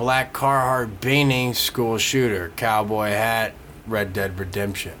wearing a black Carhartt beanie, school shooter, cowboy hat, Red Dead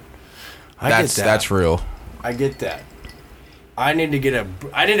Redemption. I get that. That's real. I get that. I need to get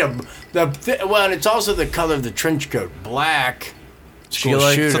and it's also the color of the trench coat. Black, Should you school get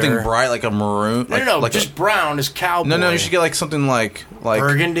like shooter. something bright, like a maroon? No, like just brown is cowboy. No, you should get like something like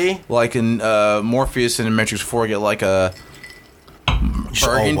burgundy. like in Morpheus in Matrix 4, get like a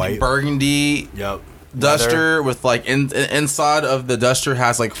burgundy Yep. duster with like inside of the duster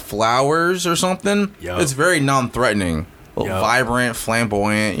has like flowers or something. Yup. It's very non-threatening, Yup. vibrant,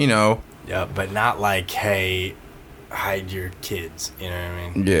 flamboyant. You know. Yep, but not like, hey, hide your kids. You know what I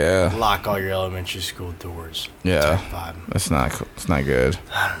mean? Yeah. Lock all your elementary school doors. Yeah. Type vibe. That's not. It's not good.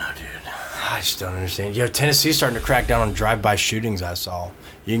 I don't know, dude. I just don't understand. Yo, Tennessee's starting to crack down on drive-by shootings. I saw.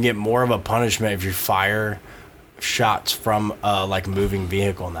 You can get more of a punishment if you fire shots from like moving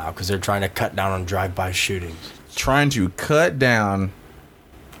vehicle now because they're trying to cut down on drive-by shootings. Trying to cut down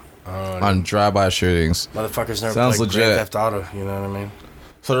on drive-by shootings. Motherfuckers never Sounds played legit. Grand Theft Auto. You know what I mean?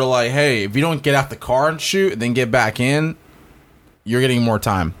 So they're like, hey, if you don't get out the car and shoot and then get back in, you're getting more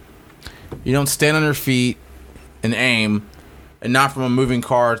time. You don't stand on your feet and aim, and not from a moving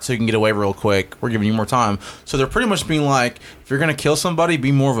car so you can get away real quick. We're giving you more time. So they're pretty much being like, if you're going to kill somebody,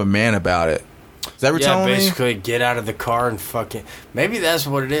 be more of a man about it. Is that what you're telling me? Basically get out of the car and fucking... Maybe that's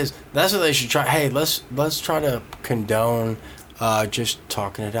what it is. That's what they should try. Hey, let's try to condone just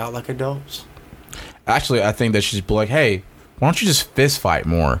talking it out like adults. Actually, I think they should just be like, hey, why don't you just fist fight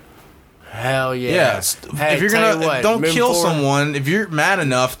more? Hell yeah. Yeah. Hey, if you're tell gonna you what, don't moving kill forward- someone, if you're mad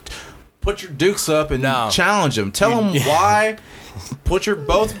enough, put your dukes up and No. challenge them. Tell them why. Put your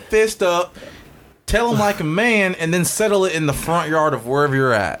both fists up. Tell them like a man, and then settle it in the front yard of wherever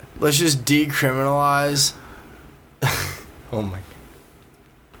you're at. Let's just decriminalize. Oh my.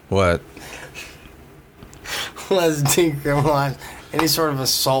 What? Let's decriminalize any sort of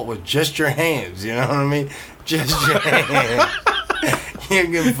assault with just your hands. You know what I mean? Just your hands. You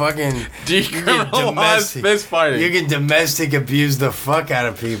can fucking Decriminalize fist fighting. You can domestic abuse the fuck out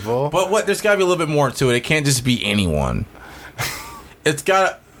of people. But what? There's got to be a little bit more to it. It can't just be anyone. It's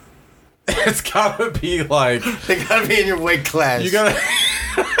got to be like They gotta be in your weight class. you got to.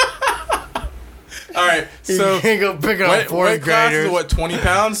 All right, so you can't go pick up weight fourth class graders. is what, 20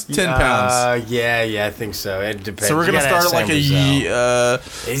 pounds, 10 pounds. Yeah, I think so. It depends. So we're You gonna gotta start at like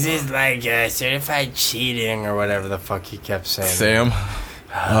ask a Is this like certified cheating or whatever the fuck he kept saying? Sam.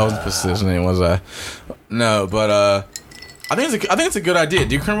 I was his name was I? No, but I think it's a good idea.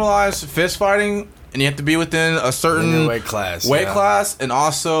 Decriminalize fist fighting, and you have to be within a In certain your weight class. weight yeah. class, and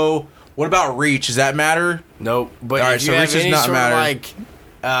also what about reach? Does that matter? Nope. But All right, if so you have reach does any not sort matter. of like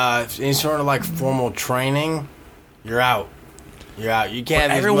any sort of like formal training, you're out. You're out. You can't.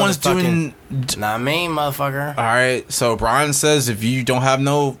 Have Everyone's these motherfucking- doing. Not me, motherfucker. All right, so Brian says if you don't have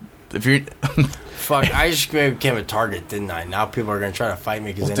no, if you're, Fuck, I just became a target, didn't I? Now people are gonna try to fight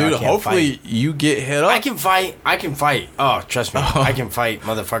me because they know dude, I can't hopefully fight. you get hit up. I can fight. I can fight. Oh, trust me, I can fight,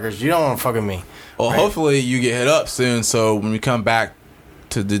 motherfuckers. You don't want to fuck with me. Well, Right. hopefully you get hit up soon. So when we come back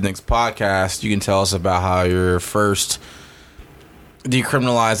to the next podcast, you can tell us about how your first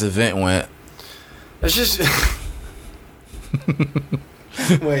decriminalized event went. It's just.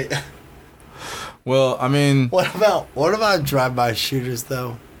 Wait. Well, I mean, What about drive-by shooters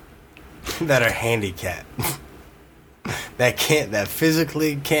though? That are handicapped. that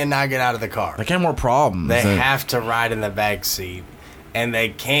physically cannot get out of the car. they got more problems. They than- have to ride in the back seat, and they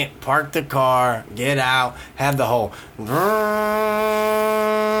can't park the car, get out, have the whole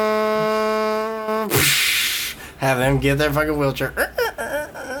have them get their fucking wheelchair,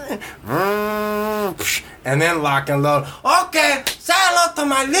 and then lock and load. Okay, say hello to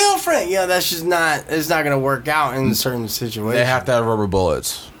my little friend. Yeah, that's just not. It's not gonna work out in certain situations. They have to have rubber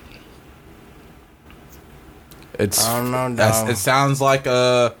bullets. It's. I don't know, That's, dog. it sounds like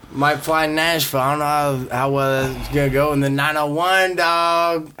a. Might fly in Nashville. I don't know how well it's gonna go in the 901,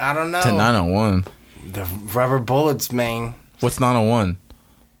 dog. I don't know. To 901. The rubber bullets, man. What's 901?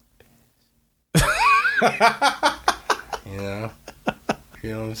 You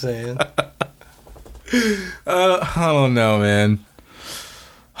know what I'm saying? I don't know, man.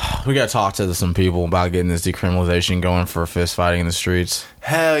 We gotta talk to some people about getting this decriminalization going for fist fighting in the streets.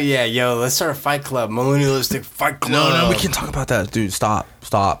 Hell yeah, yo, let's start a fight club. Millennialistic fight club. No, we can't talk about that, dude. Stop.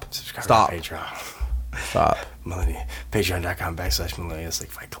 Subscribe Stop. to Patreon. Stop. Patreon.com/millennialistic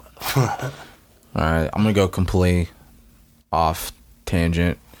fight club. All right, I'm gonna go completely off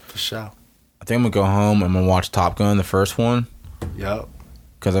tangent. For sure. I think I'm gonna go home and I'm gonna watch Top Gun, the first one, Yup.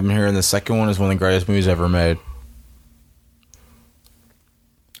 because I've been hearing the second one is one of the greatest movies ever made.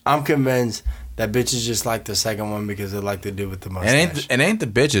 I'm convinced that bitches just like the second one because they like the dude with the mustache. It ain't the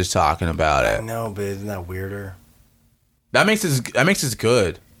bitches talking about I it. know, but isn't that weirder? That makes it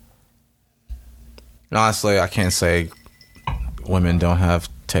good. And honestly, I can't say women don't have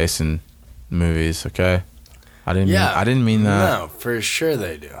taste in movies. Okay, I didn't mean that. No, for sure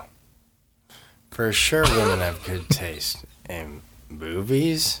they do. For sure women have good taste in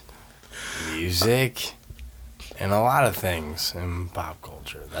movies, music, and a lot of things in pop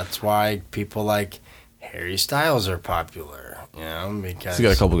culture. That's why people like Harry Styles are popular, you know, because He's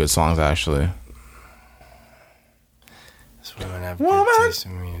got a couple good songs actually. women have good taste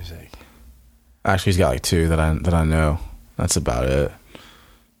in music. Actually, he's got like two that I know. That's about it.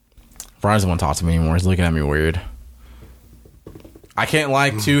 Brian doesn't want to talk to me anymore. He's looking at me weird. I can't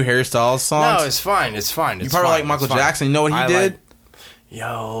like two Harry Styles songs. No, it's fine. It's fine. you It's probably fine, like Michael it's fine. Jackson. You know what he I did?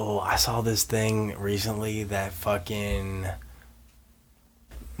 Yo, I saw this thing recently that fucking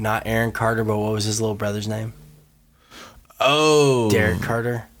not Aaron Carter, but what was his little brother's name? Oh, Derek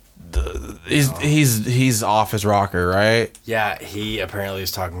Carter. He's off his rocker, right? Yeah, he apparently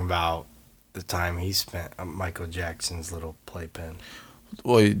is talking about the time he spent on Michael Jackson's little playpen.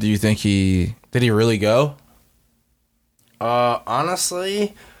 Well, do you think did he really go?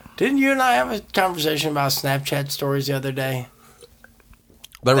 Honestly, didn't you and I have a conversation about Snapchat stories the other day?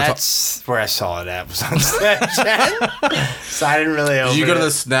 They were That's where I saw it at, was on Snapchat. So I didn't really open Did you go to the it.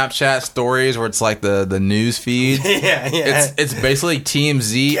 Snapchat stories where it's like the news feed? Yeah. It's basically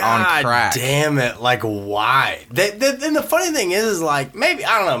TMZ on God crack. damn it. Like, why? And the funny thing is like, maybe,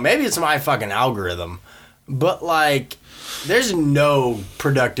 I don't know, maybe it's my fucking algorithm, but like, there's no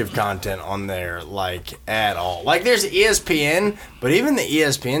productive content on there, like, at all. Like, there's ESPN, but even the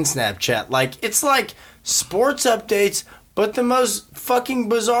ESPN Snapchat, like, it's like sports updates, but the most fucking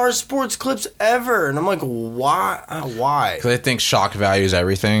bizarre sports clips ever. And I'm like, why? Why? Because they think shock value is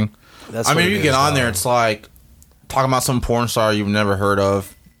everything. That's I mean, what you it get is, on there, dog. it's like talking about some porn star you've never heard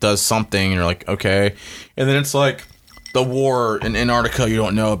of does something, and you're like, okay. And then it's like the war in Antarctica you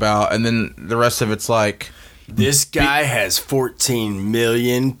don't know about, and then the rest of it's like This guy has 14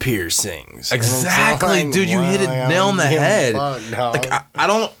 million piercings. exactly, dude. You hit it nail on the head. Like I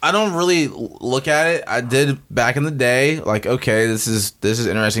don't really look at it. I did back in the day. Like, okay, this is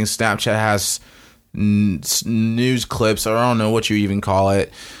interesting. Snapchat has news clips. Or I don't know what you even call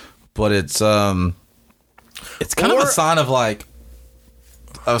it, but it's kind of a sign of like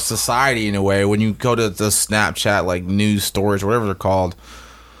a society in a way when you go to the Snapchat like news stories or whatever they're called.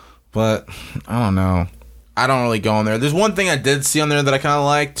 But I don't know. I don't really go on there. There's one thing I did see on there that I kind of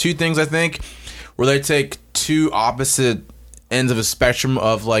like. Two things I think, where they take two opposite ends of a spectrum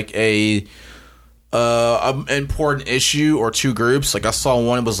of like a important issue or two groups. Like I saw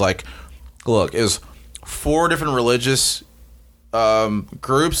one, it was like, look, it was 4 different religious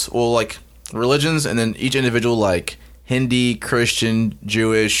groups, well, like religions, and then each individual, like Hindi, Christian,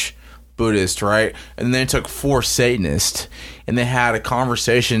 Jewish, Buddhist, right? And then they took 4 Satanists, and they had a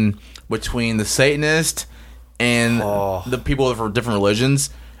conversation between the Satanist and the people for different religions,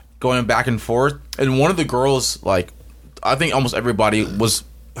 going back and forth. And one of the girls, like, I think almost everybody was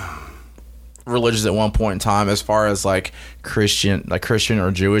religious at one point in time, as far as like Christian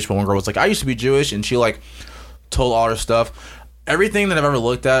or Jewish. But one girl was like, I used to be Jewish, and she like told all her stuff. Everything that I've ever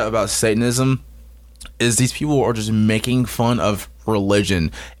looked at about Satanism is these people are just making fun of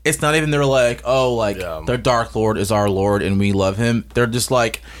religion. It's not even they're like, oh, like the Dark Lord is our Lord and we love him. They're just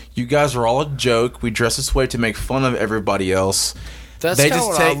like, you guys are all a joke. We dress this way to make fun of everybody else. That's kind of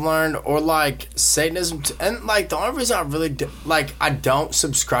what I've learned. Or like Satanism, and like the only reason I really I don't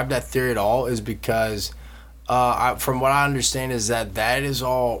subscribe to that theory at all is because from what I understand is that is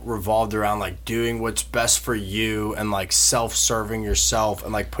all revolved around like doing what's best for you and like self-serving yourself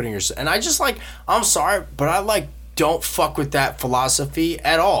and like putting yourself. And I just like, I'm sorry, but I like don't fuck with that philosophy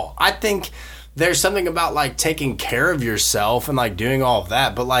at all. I think there's something about like taking care of yourself and like doing all of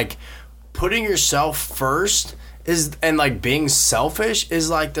that, but like putting yourself first is, and like being selfish is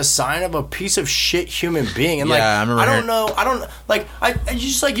like the sign of a piece of shit human being. And like, I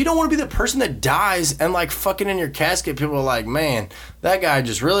just like, you don't want to be the person that dies and like fucking in your casket people are like, man, that guy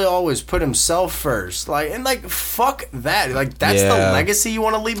just really always put himself first. Like, and like, fuck that. Like, that's the legacy you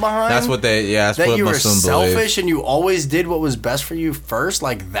want to leave behind. That's what they, that's that what you were Muslims selfish believe. And you always did what was best for you first.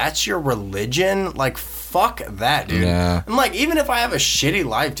 Like, that's your religion. Like, fuck that, dude. Yeah. And like, even if I have a shitty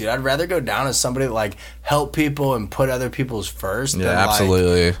life, dude, I'd rather go down as somebody that like help people and put other people's first. Yeah, than,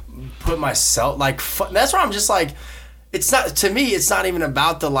 absolutely. Like, put myself like. That's where I'm just like, it's not, to me. It's not even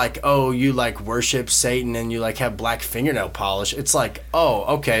about the like, oh, you like worship Satan and you like have black fingernail polish. It's like, oh,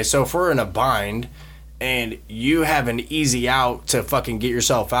 okay, so if we're in a bind and you have an easy out to fucking get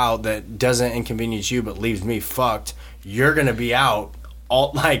yourself out that doesn't inconvenience you but leaves me fucked, you're gonna be out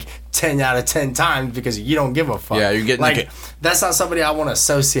all like 10 out of 10 times because you don't give a fuck. Yeah, you're getting like that's not somebody I want to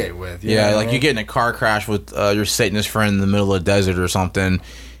associate with. You know what I mean? You get in a car crash with your Satanist friend in the middle of the desert or something.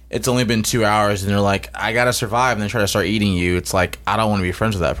 It's only been 2 hours, and they're like, "I gotta survive," and they try to start eating you. It's like, I don't want to be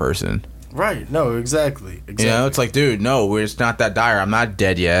friends with that person. Right? No, exactly. You know, it's like, dude, no, it's not that dire. I'm not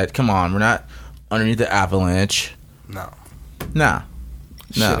dead yet. Come on, we're not underneath the avalanche. No.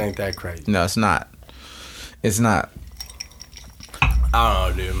 Shit ain't that crazy. No, it's not. It's not. I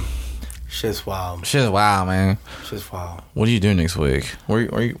don't know, dude. Shit's wild. Shit's wild, man. Shit's wild. What are you doing next week? So I'm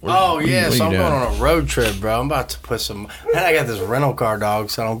going on a road trip, bro. I'm about to put some. And I got this rental car, dog,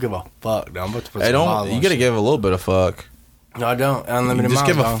 so I don't give a fuck. Dog. I'm about to put some miles on you gotta shit. give a little bit of fuck. No, I don't. Unlimited Just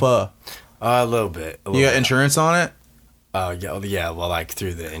miles. give a fuck. A little bit. You got insurance on it? Yeah. Well, like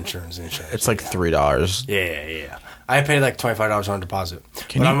through the insurance. It's like $3. Yeah. I paid like $25 on deposit.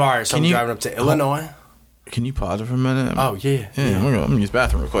 I'm alright. So I'm driving up to Illinois. Can you pause it for a minute? Oh, yeah. I'm gonna use the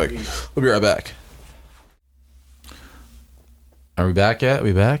bathroom real quick. We'll be right back. Are we back yet?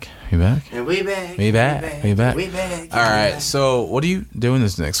 We back? Yeah, we back. All right. So, what are you doing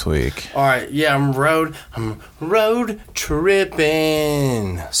this next week? All right. Yeah, I'm road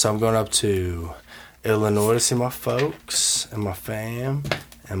tripping. So I'm going up to Illinois to see my folks and my fam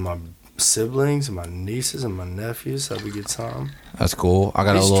and my siblings and my nieces and my nephews. That'll be a good time. That's cool. I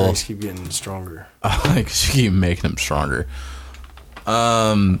got These a little. drinks keep getting stronger. Because you keep making them stronger.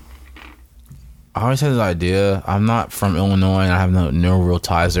 I always had this idea. I'm not from Illinois, and I have no real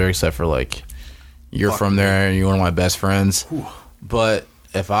ties there except for like you're from there and you're one of my best friends. Ooh. But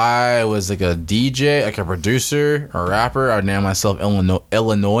if I was like a DJ, like a producer or rapper, I'd name myself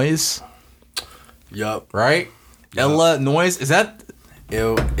Illinois. Yup. Right? Yep. Illinois. Is that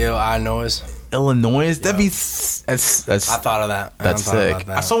Illinois? Illinois? That'd be that's. I thought of that. That's sick.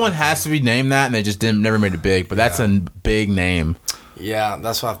 Someone has to be named that, and they just never made it big. But that's a big name. Yeah,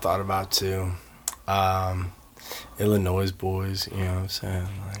 that's what I thought about too. Illinois boys, you know what I'm saying?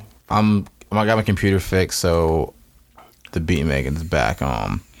 Like, I got my computer fixed, so the beat making's back.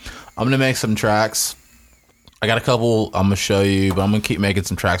 I'm gonna make some tracks. I got a couple I'm gonna show you, but I'm gonna keep making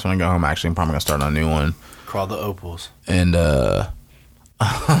some tracks when I go home. Actually, I'm probably gonna start on a new one. called the Opals. And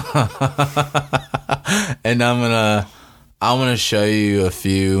and I'm gonna show you a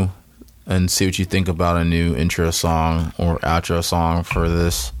few and see what you think about a new intro song or outro song for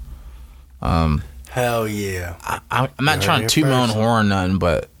this. Hell yeah! I'm not trying to toot my own horn or nothing,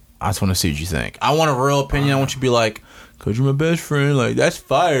 but I just want to see what you think. I want a real opinion. I want you to be like, "Cause you're my best friend." Like, that's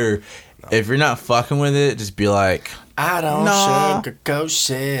fire. No. If you're not fucking with it, just be like, "I don't sugarcoat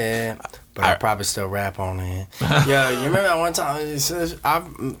shit." But I probably still rap on it. Yo, you remember that one time? This is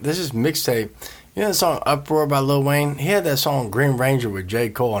mixtape. You know the song Uproar by Lil Wayne? He had that song Green Ranger with J.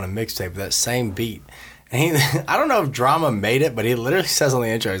 Cole on a mixtape, that same beat. And he, I don't know if Drama made it, but he literally says on the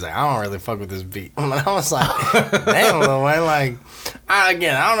intro, he's like, I don't really fuck with this beat. And I was like, damn, Lil Wayne. Like, I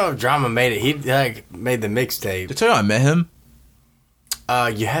don't know if Drama made it. He like made the mixtape. Did I tell you I met him?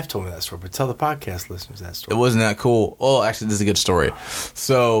 You have told me that story, but tell the podcast listeners that story. It wasn't that cool. Oh, actually, this is a good story.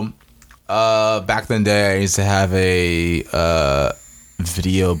 So, back in the day, I used to have a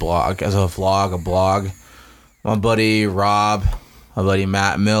video blog, as a vlog, a blog. My buddy Rob, my buddy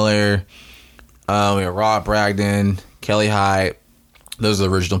Matt Miller, we had Rob Bragdon, Kelly Hyatt. Those are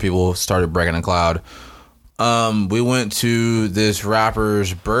the original people who started Breaking the Cloud. We went to this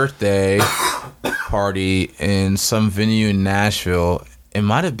rapper's birthday party in some venue in Nashville. It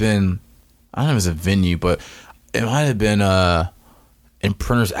might have been, I don't know if it was a venue, but it might have been in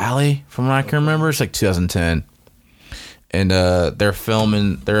Printer's Alley, from what I can remember. It's like 2010. And they're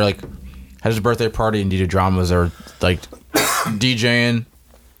filming, they're like, had his birthday party, and DJ Dramas are like DJing,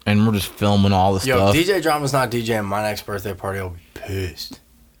 and we're just filming all the stuff. Yo, DJ Drama's not DJing my next birthday party, I'll be pissed.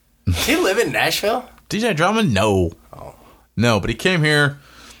 Does he live in Nashville? DJ Drama? No. Oh. No, but he came here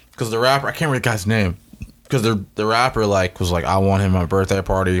because the rapper, I can't remember the guy's name, because the rapper was like, I want him at my birthday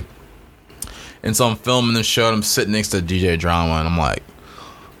party. And so I'm filming the show, and I'm sitting next to DJ Drama, and I'm like,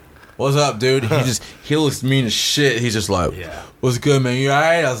 what's up, dude? He looks mean as shit. He's just like, Yeah. What's good, man? You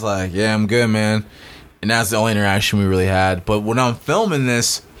alright? I was like, yeah, I'm good, man. And that's the only interaction we really had. But when I'm filming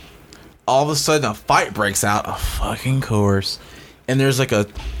this, all of a sudden a fight breaks out, of fucking course. And there's like a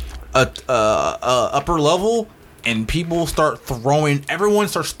upper level, and people start throwing. Everyone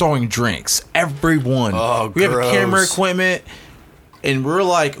starts throwing drinks. Everyone. Oh, we have gross. camera equipment, and we're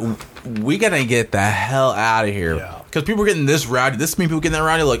like, we gotta get the hell out of here. Yeah. Because people are getting this rowdy. This many people getting that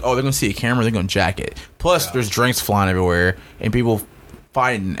rowdy, like, oh, they're gonna see a camera, they're gonna jack it. Plus, there's drinks flying everywhere, and people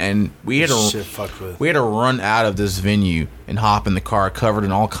fighting. And we had Shit fucked with. to run out of this venue and hop in the car covered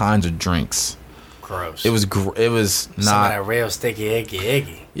in all kinds of drinks. Gross. It was Some of not. that real sticky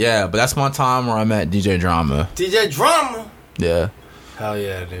icky. Yeah, but that's my time where I met DJ Drama. DJ Drama? Yeah. Hell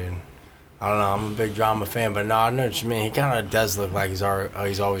yeah, dude. I don't know. I'm a big Drama fan, but no, I know what you mean. He kind of does look like he's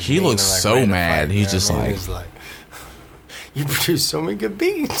always. He mean looks and, like, so ready to mad. fight, He's you just know what I mean? like- He's like, you produce so many good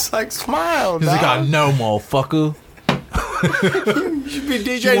beats. Like, smile, He's dog. like, I know, motherfucker. You should be You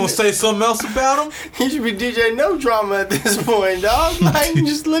DJ. want to say something else about him? You should be DJ No Drama at this point, dog. Like,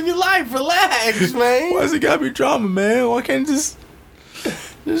 just live your life, relax, man. Why does it gotta be drama, man? Why can't it just?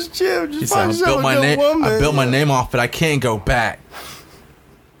 Just chill. Just He said, find I yourself built a my good name. woman. I built my name off, but I can't go back.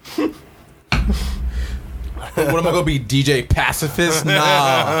 What am I gonna be, DJ Pacifist?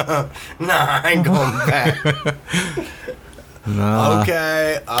 Nah. Nah, I ain't going back. Nah.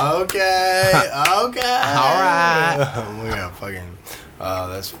 Okay. All right. We got fucking. Oh,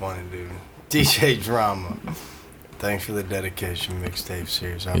 that's funny, dude. DJ Drama. Thanks for the dedication mixtape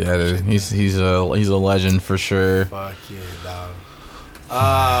series. I Yeah, dude. appreciate He's a legend for sure. that. Fuck yeah,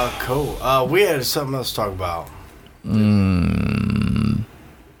 dog. Cool. We had something else to talk about.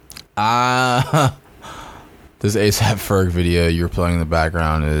 This ASAP Ferg video you were playing in the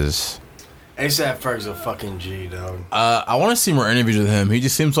background is. ASAP Ferg's a fucking G, dog. I want to see more interviews with him. He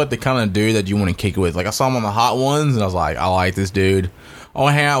just seems like the kind of dude that you want to kick it with. Like, I saw him on the Hot Ones, and I was like, I like this dude. I want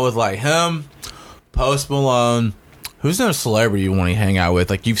to hang out with, like, him, Post Malone. Who's another celebrity you want to hang out with?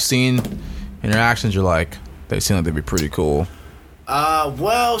 Like, you've seen interactions, you're like, they seem like they'd be pretty cool.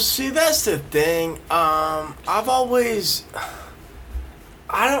 Well, see, that's the thing. I've always.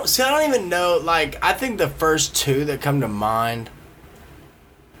 I don't even know. Like, I think the first two that come to mind.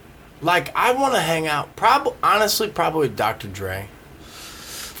 Like, I want to hang out. Honestly, probably with Dr. Dre.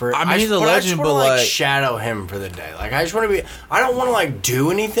 I mean, he's a I just legend, wanna, but, like- shadow him for the day. Like, I just want to be. I don't want to, like,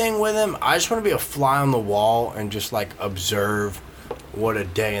 do anything with him. I just want to be a fly on the wall and just, like, observe what a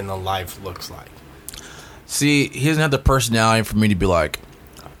day in the life looks like. See, he doesn't have the personality for me to be like,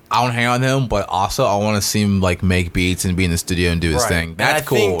 I want to hang out with him, but also I want to see him, like, make beats and be in the studio and do his thing. And That's I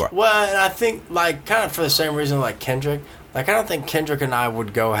cool. think, and I think, like, kind of for the same reason, like Kendrick. Like, I don't think Kendrick and I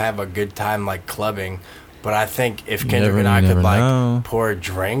would go have a good time, like, clubbing. But I think if Kendrick and I you could, never like, know. pour a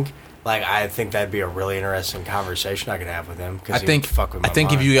drink, like, I think that'd be a really interesting conversation I could have with him. I think fuck with my if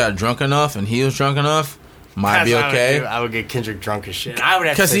mind. you got drunk enough and he was drunk enough, might be That's what okay. I would get Kendrick drunk as shit. I would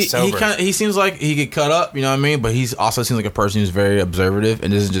have to Because stay sober. he seems like he could cut up, you know what I mean? But he's also seems like a person who's very observative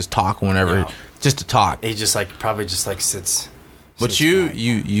and doesn't just talk whenever, No. just to talk. He just, like, probably just, like, sits. But sits you're back.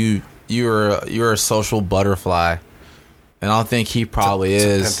 a social butterfly, and I don't think he probably To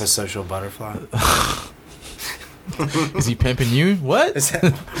is. pimp a social butterfly. Is he pimping you? What?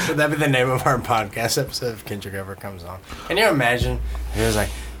 Would that be the name of our podcast episode if Kendrick ever comes on? Can you imagine? He was like,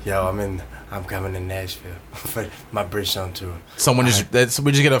 "Yo, I'm I'm coming to Nashville for my Bridgestone tour. Someone we just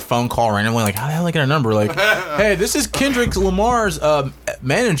get a phone call randomly, like, how the hell I get a number? Like, hey, this is Kendrick Lamar's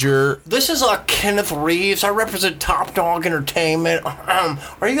manager. This is Kenneth Reeves. I represent Top Dog Entertainment.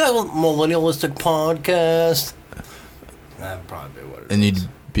 Are you guys a millennialistic podcast? That'd probably be what it is. And you'd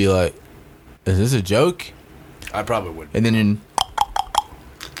be like, is this a joke? I probably would. And then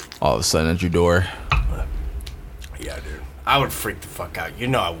all of a sudden at your door. Yeah, dude. I would freak the fuck out. You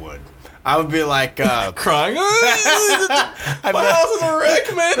know I would. I would be like, crying. My house is a wreck,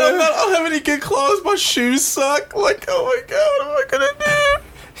 man. I don't have any good clothes. My shoes suck. Like, oh my god, what am I gonna do?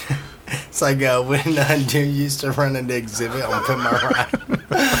 It's like when dude used to run into Exhibit on Put My Ride.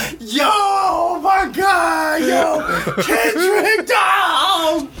 Yo, my god, yo, Kendrick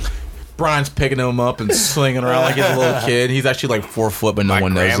Dog. Brian's picking him up and slinging around like he's a little kid. He's actually like 4 foot, but no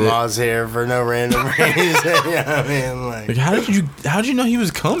one knows it. My grandma's here for no random reason. You know what I mean? Like, how did you know he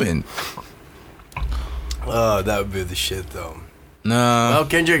was coming? Oh, that would be the shit, though. No. Well,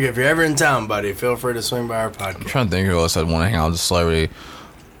 Kendrick, if you're ever in town, buddy, feel free to swing by our podcast. I'm trying to think who else I'd want to hang out with a celebrity.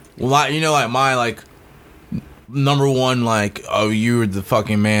 Well, you know, like my number one, like, oh, you're the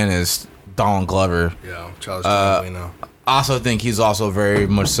fucking man is Donald Glover. Yeah, Charles Gambino. I also think he's also very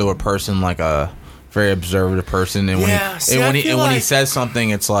much so a person, like a very observative person, and when he says something,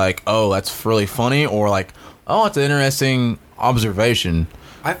 it's like, oh, that's really funny, or like, oh, it's an interesting observation.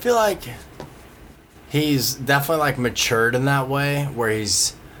 I feel like he's definitely like matured in that way, where I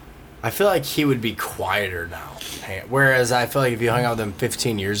feel like he would be quieter now. Whereas I feel like if you hung out with him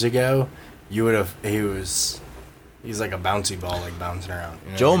 15 years ago, you would have. He's like a bouncy ball, like bouncing around.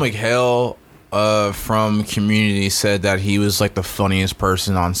 You know Joel what I mean? McHale from Community said that he was like the funniest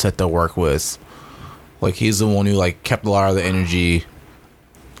person on set to work with. Like, he's the one who like kept a lot of the energy.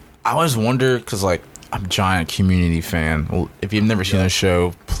 I always wonder, because like I'm a giant Community fan. Well, if you've never seen the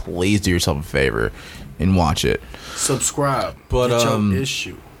show, please do yourself a favor and watch it. Subscribe. But Get your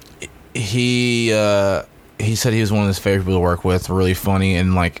issue. He said he was one of his favorite people to work with, really funny,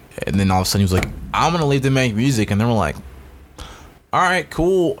 and then all of a sudden he was like, I'm gonna leave to make music, and they were like, all right,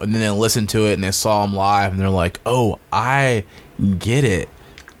 cool. And then they listened to it and they saw him live and they're like, oh, I get it.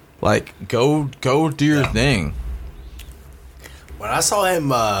 Like, go do your thing. When I saw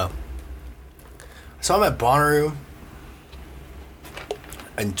him, at Bonnaroo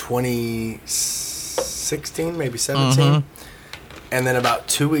in 2016, maybe 17. Mm-hmm. And then about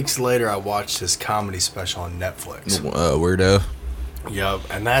 2 weeks later, I watched his comedy special on Netflix. Weirdo. Yup,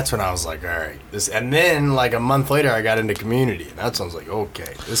 and that's when I was like, all right. And then, like, a month later, I got into Community. And that's when I was like,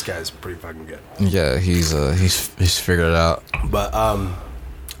 okay, this guy's pretty fucking good. Yeah, he's figured it out. But,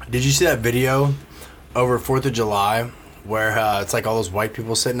 did you see that video over 4th of July where it's like all those white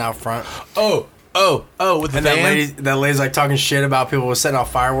people sitting out front? Oh, with the And van? that lady's like talking shit about people setting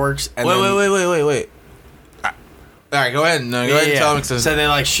off fireworks. And Wait. All right, go ahead. No, go ahead and tell me. So they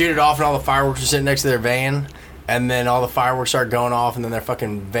like shoot it off, and all the fireworks are sitting next to their van, and then all the fireworks start going off, and then their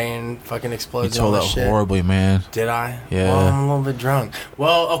fucking van fucking explodes. You told that shit. horribly, man. Did I? Yeah. Well, I'm a little bit drunk.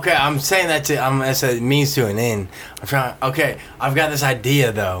 Well, okay, I'm saying that as a means to an end. I'm trying. Okay, I've got this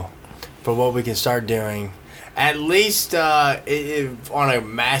idea though, for what we can start doing. At least on a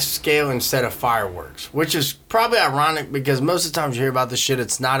mass scale instead of fireworks, which is probably ironic because most of the times you hear about this shit,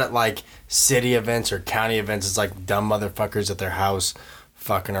 it's not at like city events or county events. It's like dumb motherfuckers at their house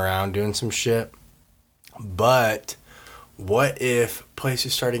fucking around doing some shit. But what if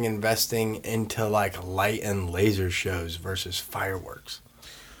places starting investing into like light and laser shows versus fireworks?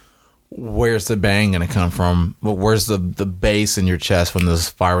 Where's the bang gonna come from? Where's the bass in your chest when those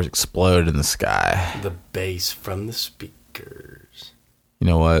fireworks explode in the sky? The bass from the speakers. You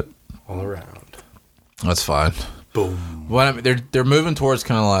know what? All around. That's fine. Boom. Well, I mean, they're moving towards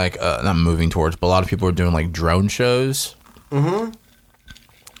kind of like not moving towards, but a lot of people are doing like drone shows. Mm-hmm.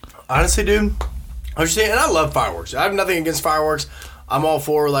 Honestly, dude, I was saying, and I love fireworks. I have nothing against fireworks. I'm all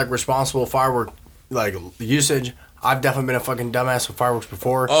for like responsible firework like usage. I've definitely been a fucking dumbass with fireworks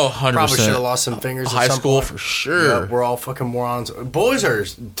before. Oh, 100%. Probably should have lost some fingers. High at some school point. for sure. Yep, we're all fucking morons. Boys are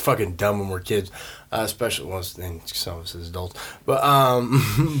fucking dumb when we're kids, especially once then some of us as adults. But I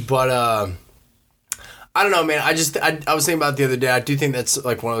don't know, man. I was thinking about it the other day. I do think that's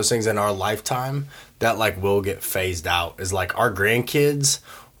like one of those things in our lifetime that like will get phased out. Is like our grandkids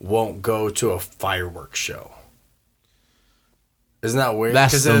won't go to a fireworks show. Isn't that weird?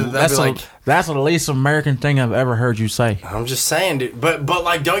 That's the least American thing I've ever heard you say. I'm just saying, dude. But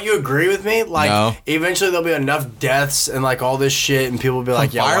like, don't you agree with me? Like, No. Eventually there'll be enough deaths and like all this shit, and people will be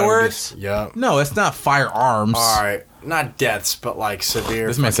like, "Yeah, fireworks? Yeah. No, it's not firearms. All right, not deaths, but like severe.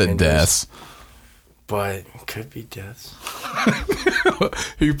 This man fucking said injuries. deaths. But Could be deaths. Are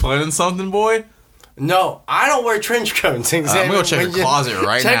you planning something, boy? No, I don't wear trench coats. I'm gonna check your closet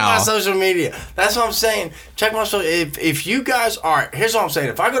right check now. Check my social media. That's what I'm saying. Check my social. If you guys are, here's what I'm saying.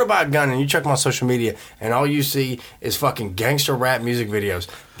 If I go to buy a gun and you check my social media and all you see is fucking gangster rap music videos,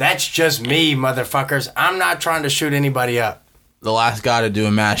 that's just me, motherfuckers. I'm not trying to shoot anybody up. The last guy to do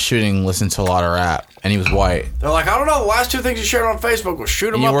a mass shooting listened to a lot of rap, and he was white. They're like, I don't know. The last two things you shared on Facebook was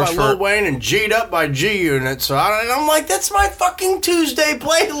Shoot 'Em Up by Lil Wayne and G'd Up by G Unit. So I'm like, that's my fucking Tuesday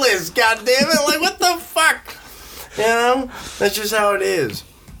playlist. God damn it! Like, what the fuck? You know, that's just how it is.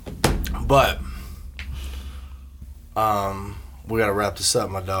 But, we gotta wrap this up,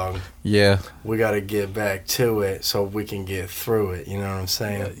 my dog. Yeah. We gotta get back to it so we can get through it. You know what I'm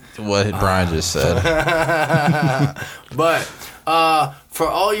saying? What Brian just said. But for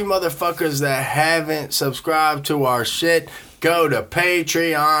all you motherfuckers that haven't subscribed to our shit, go to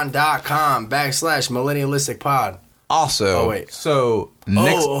patreon.com/millennialisticpod. Also, so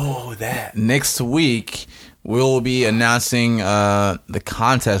next week we'll be announcing the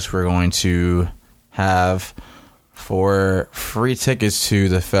contest we're going to have for free tickets to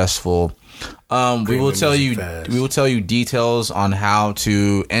the festival. We will tell you details on how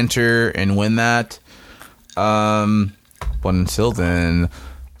to enter and win that. But until then,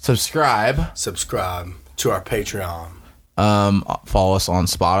 subscribe to our Patreon. Follow us on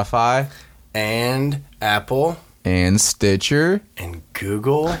Spotify and Apple and Stitcher and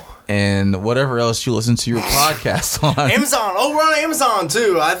Google and whatever else you listen to your podcast on. Amazon. Oh, we're on Amazon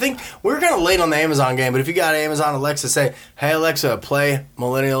too. I think we're kind of late on the Amazon game, but if you got Amazon Alexa, say, "Hey Alexa, play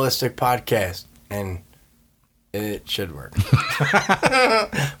Millennialistic Podcast," and it should work.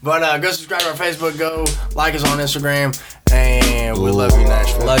 But go subscribe to our Facebook, go like us on Instagram, and we love you,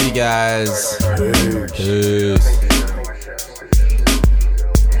 Nashville. Love you guys. Peace. Peace.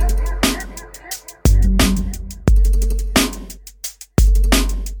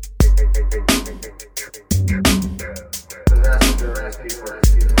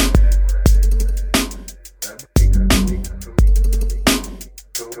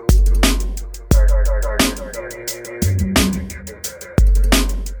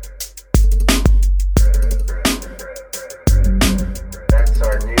 That's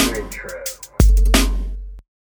our new intro.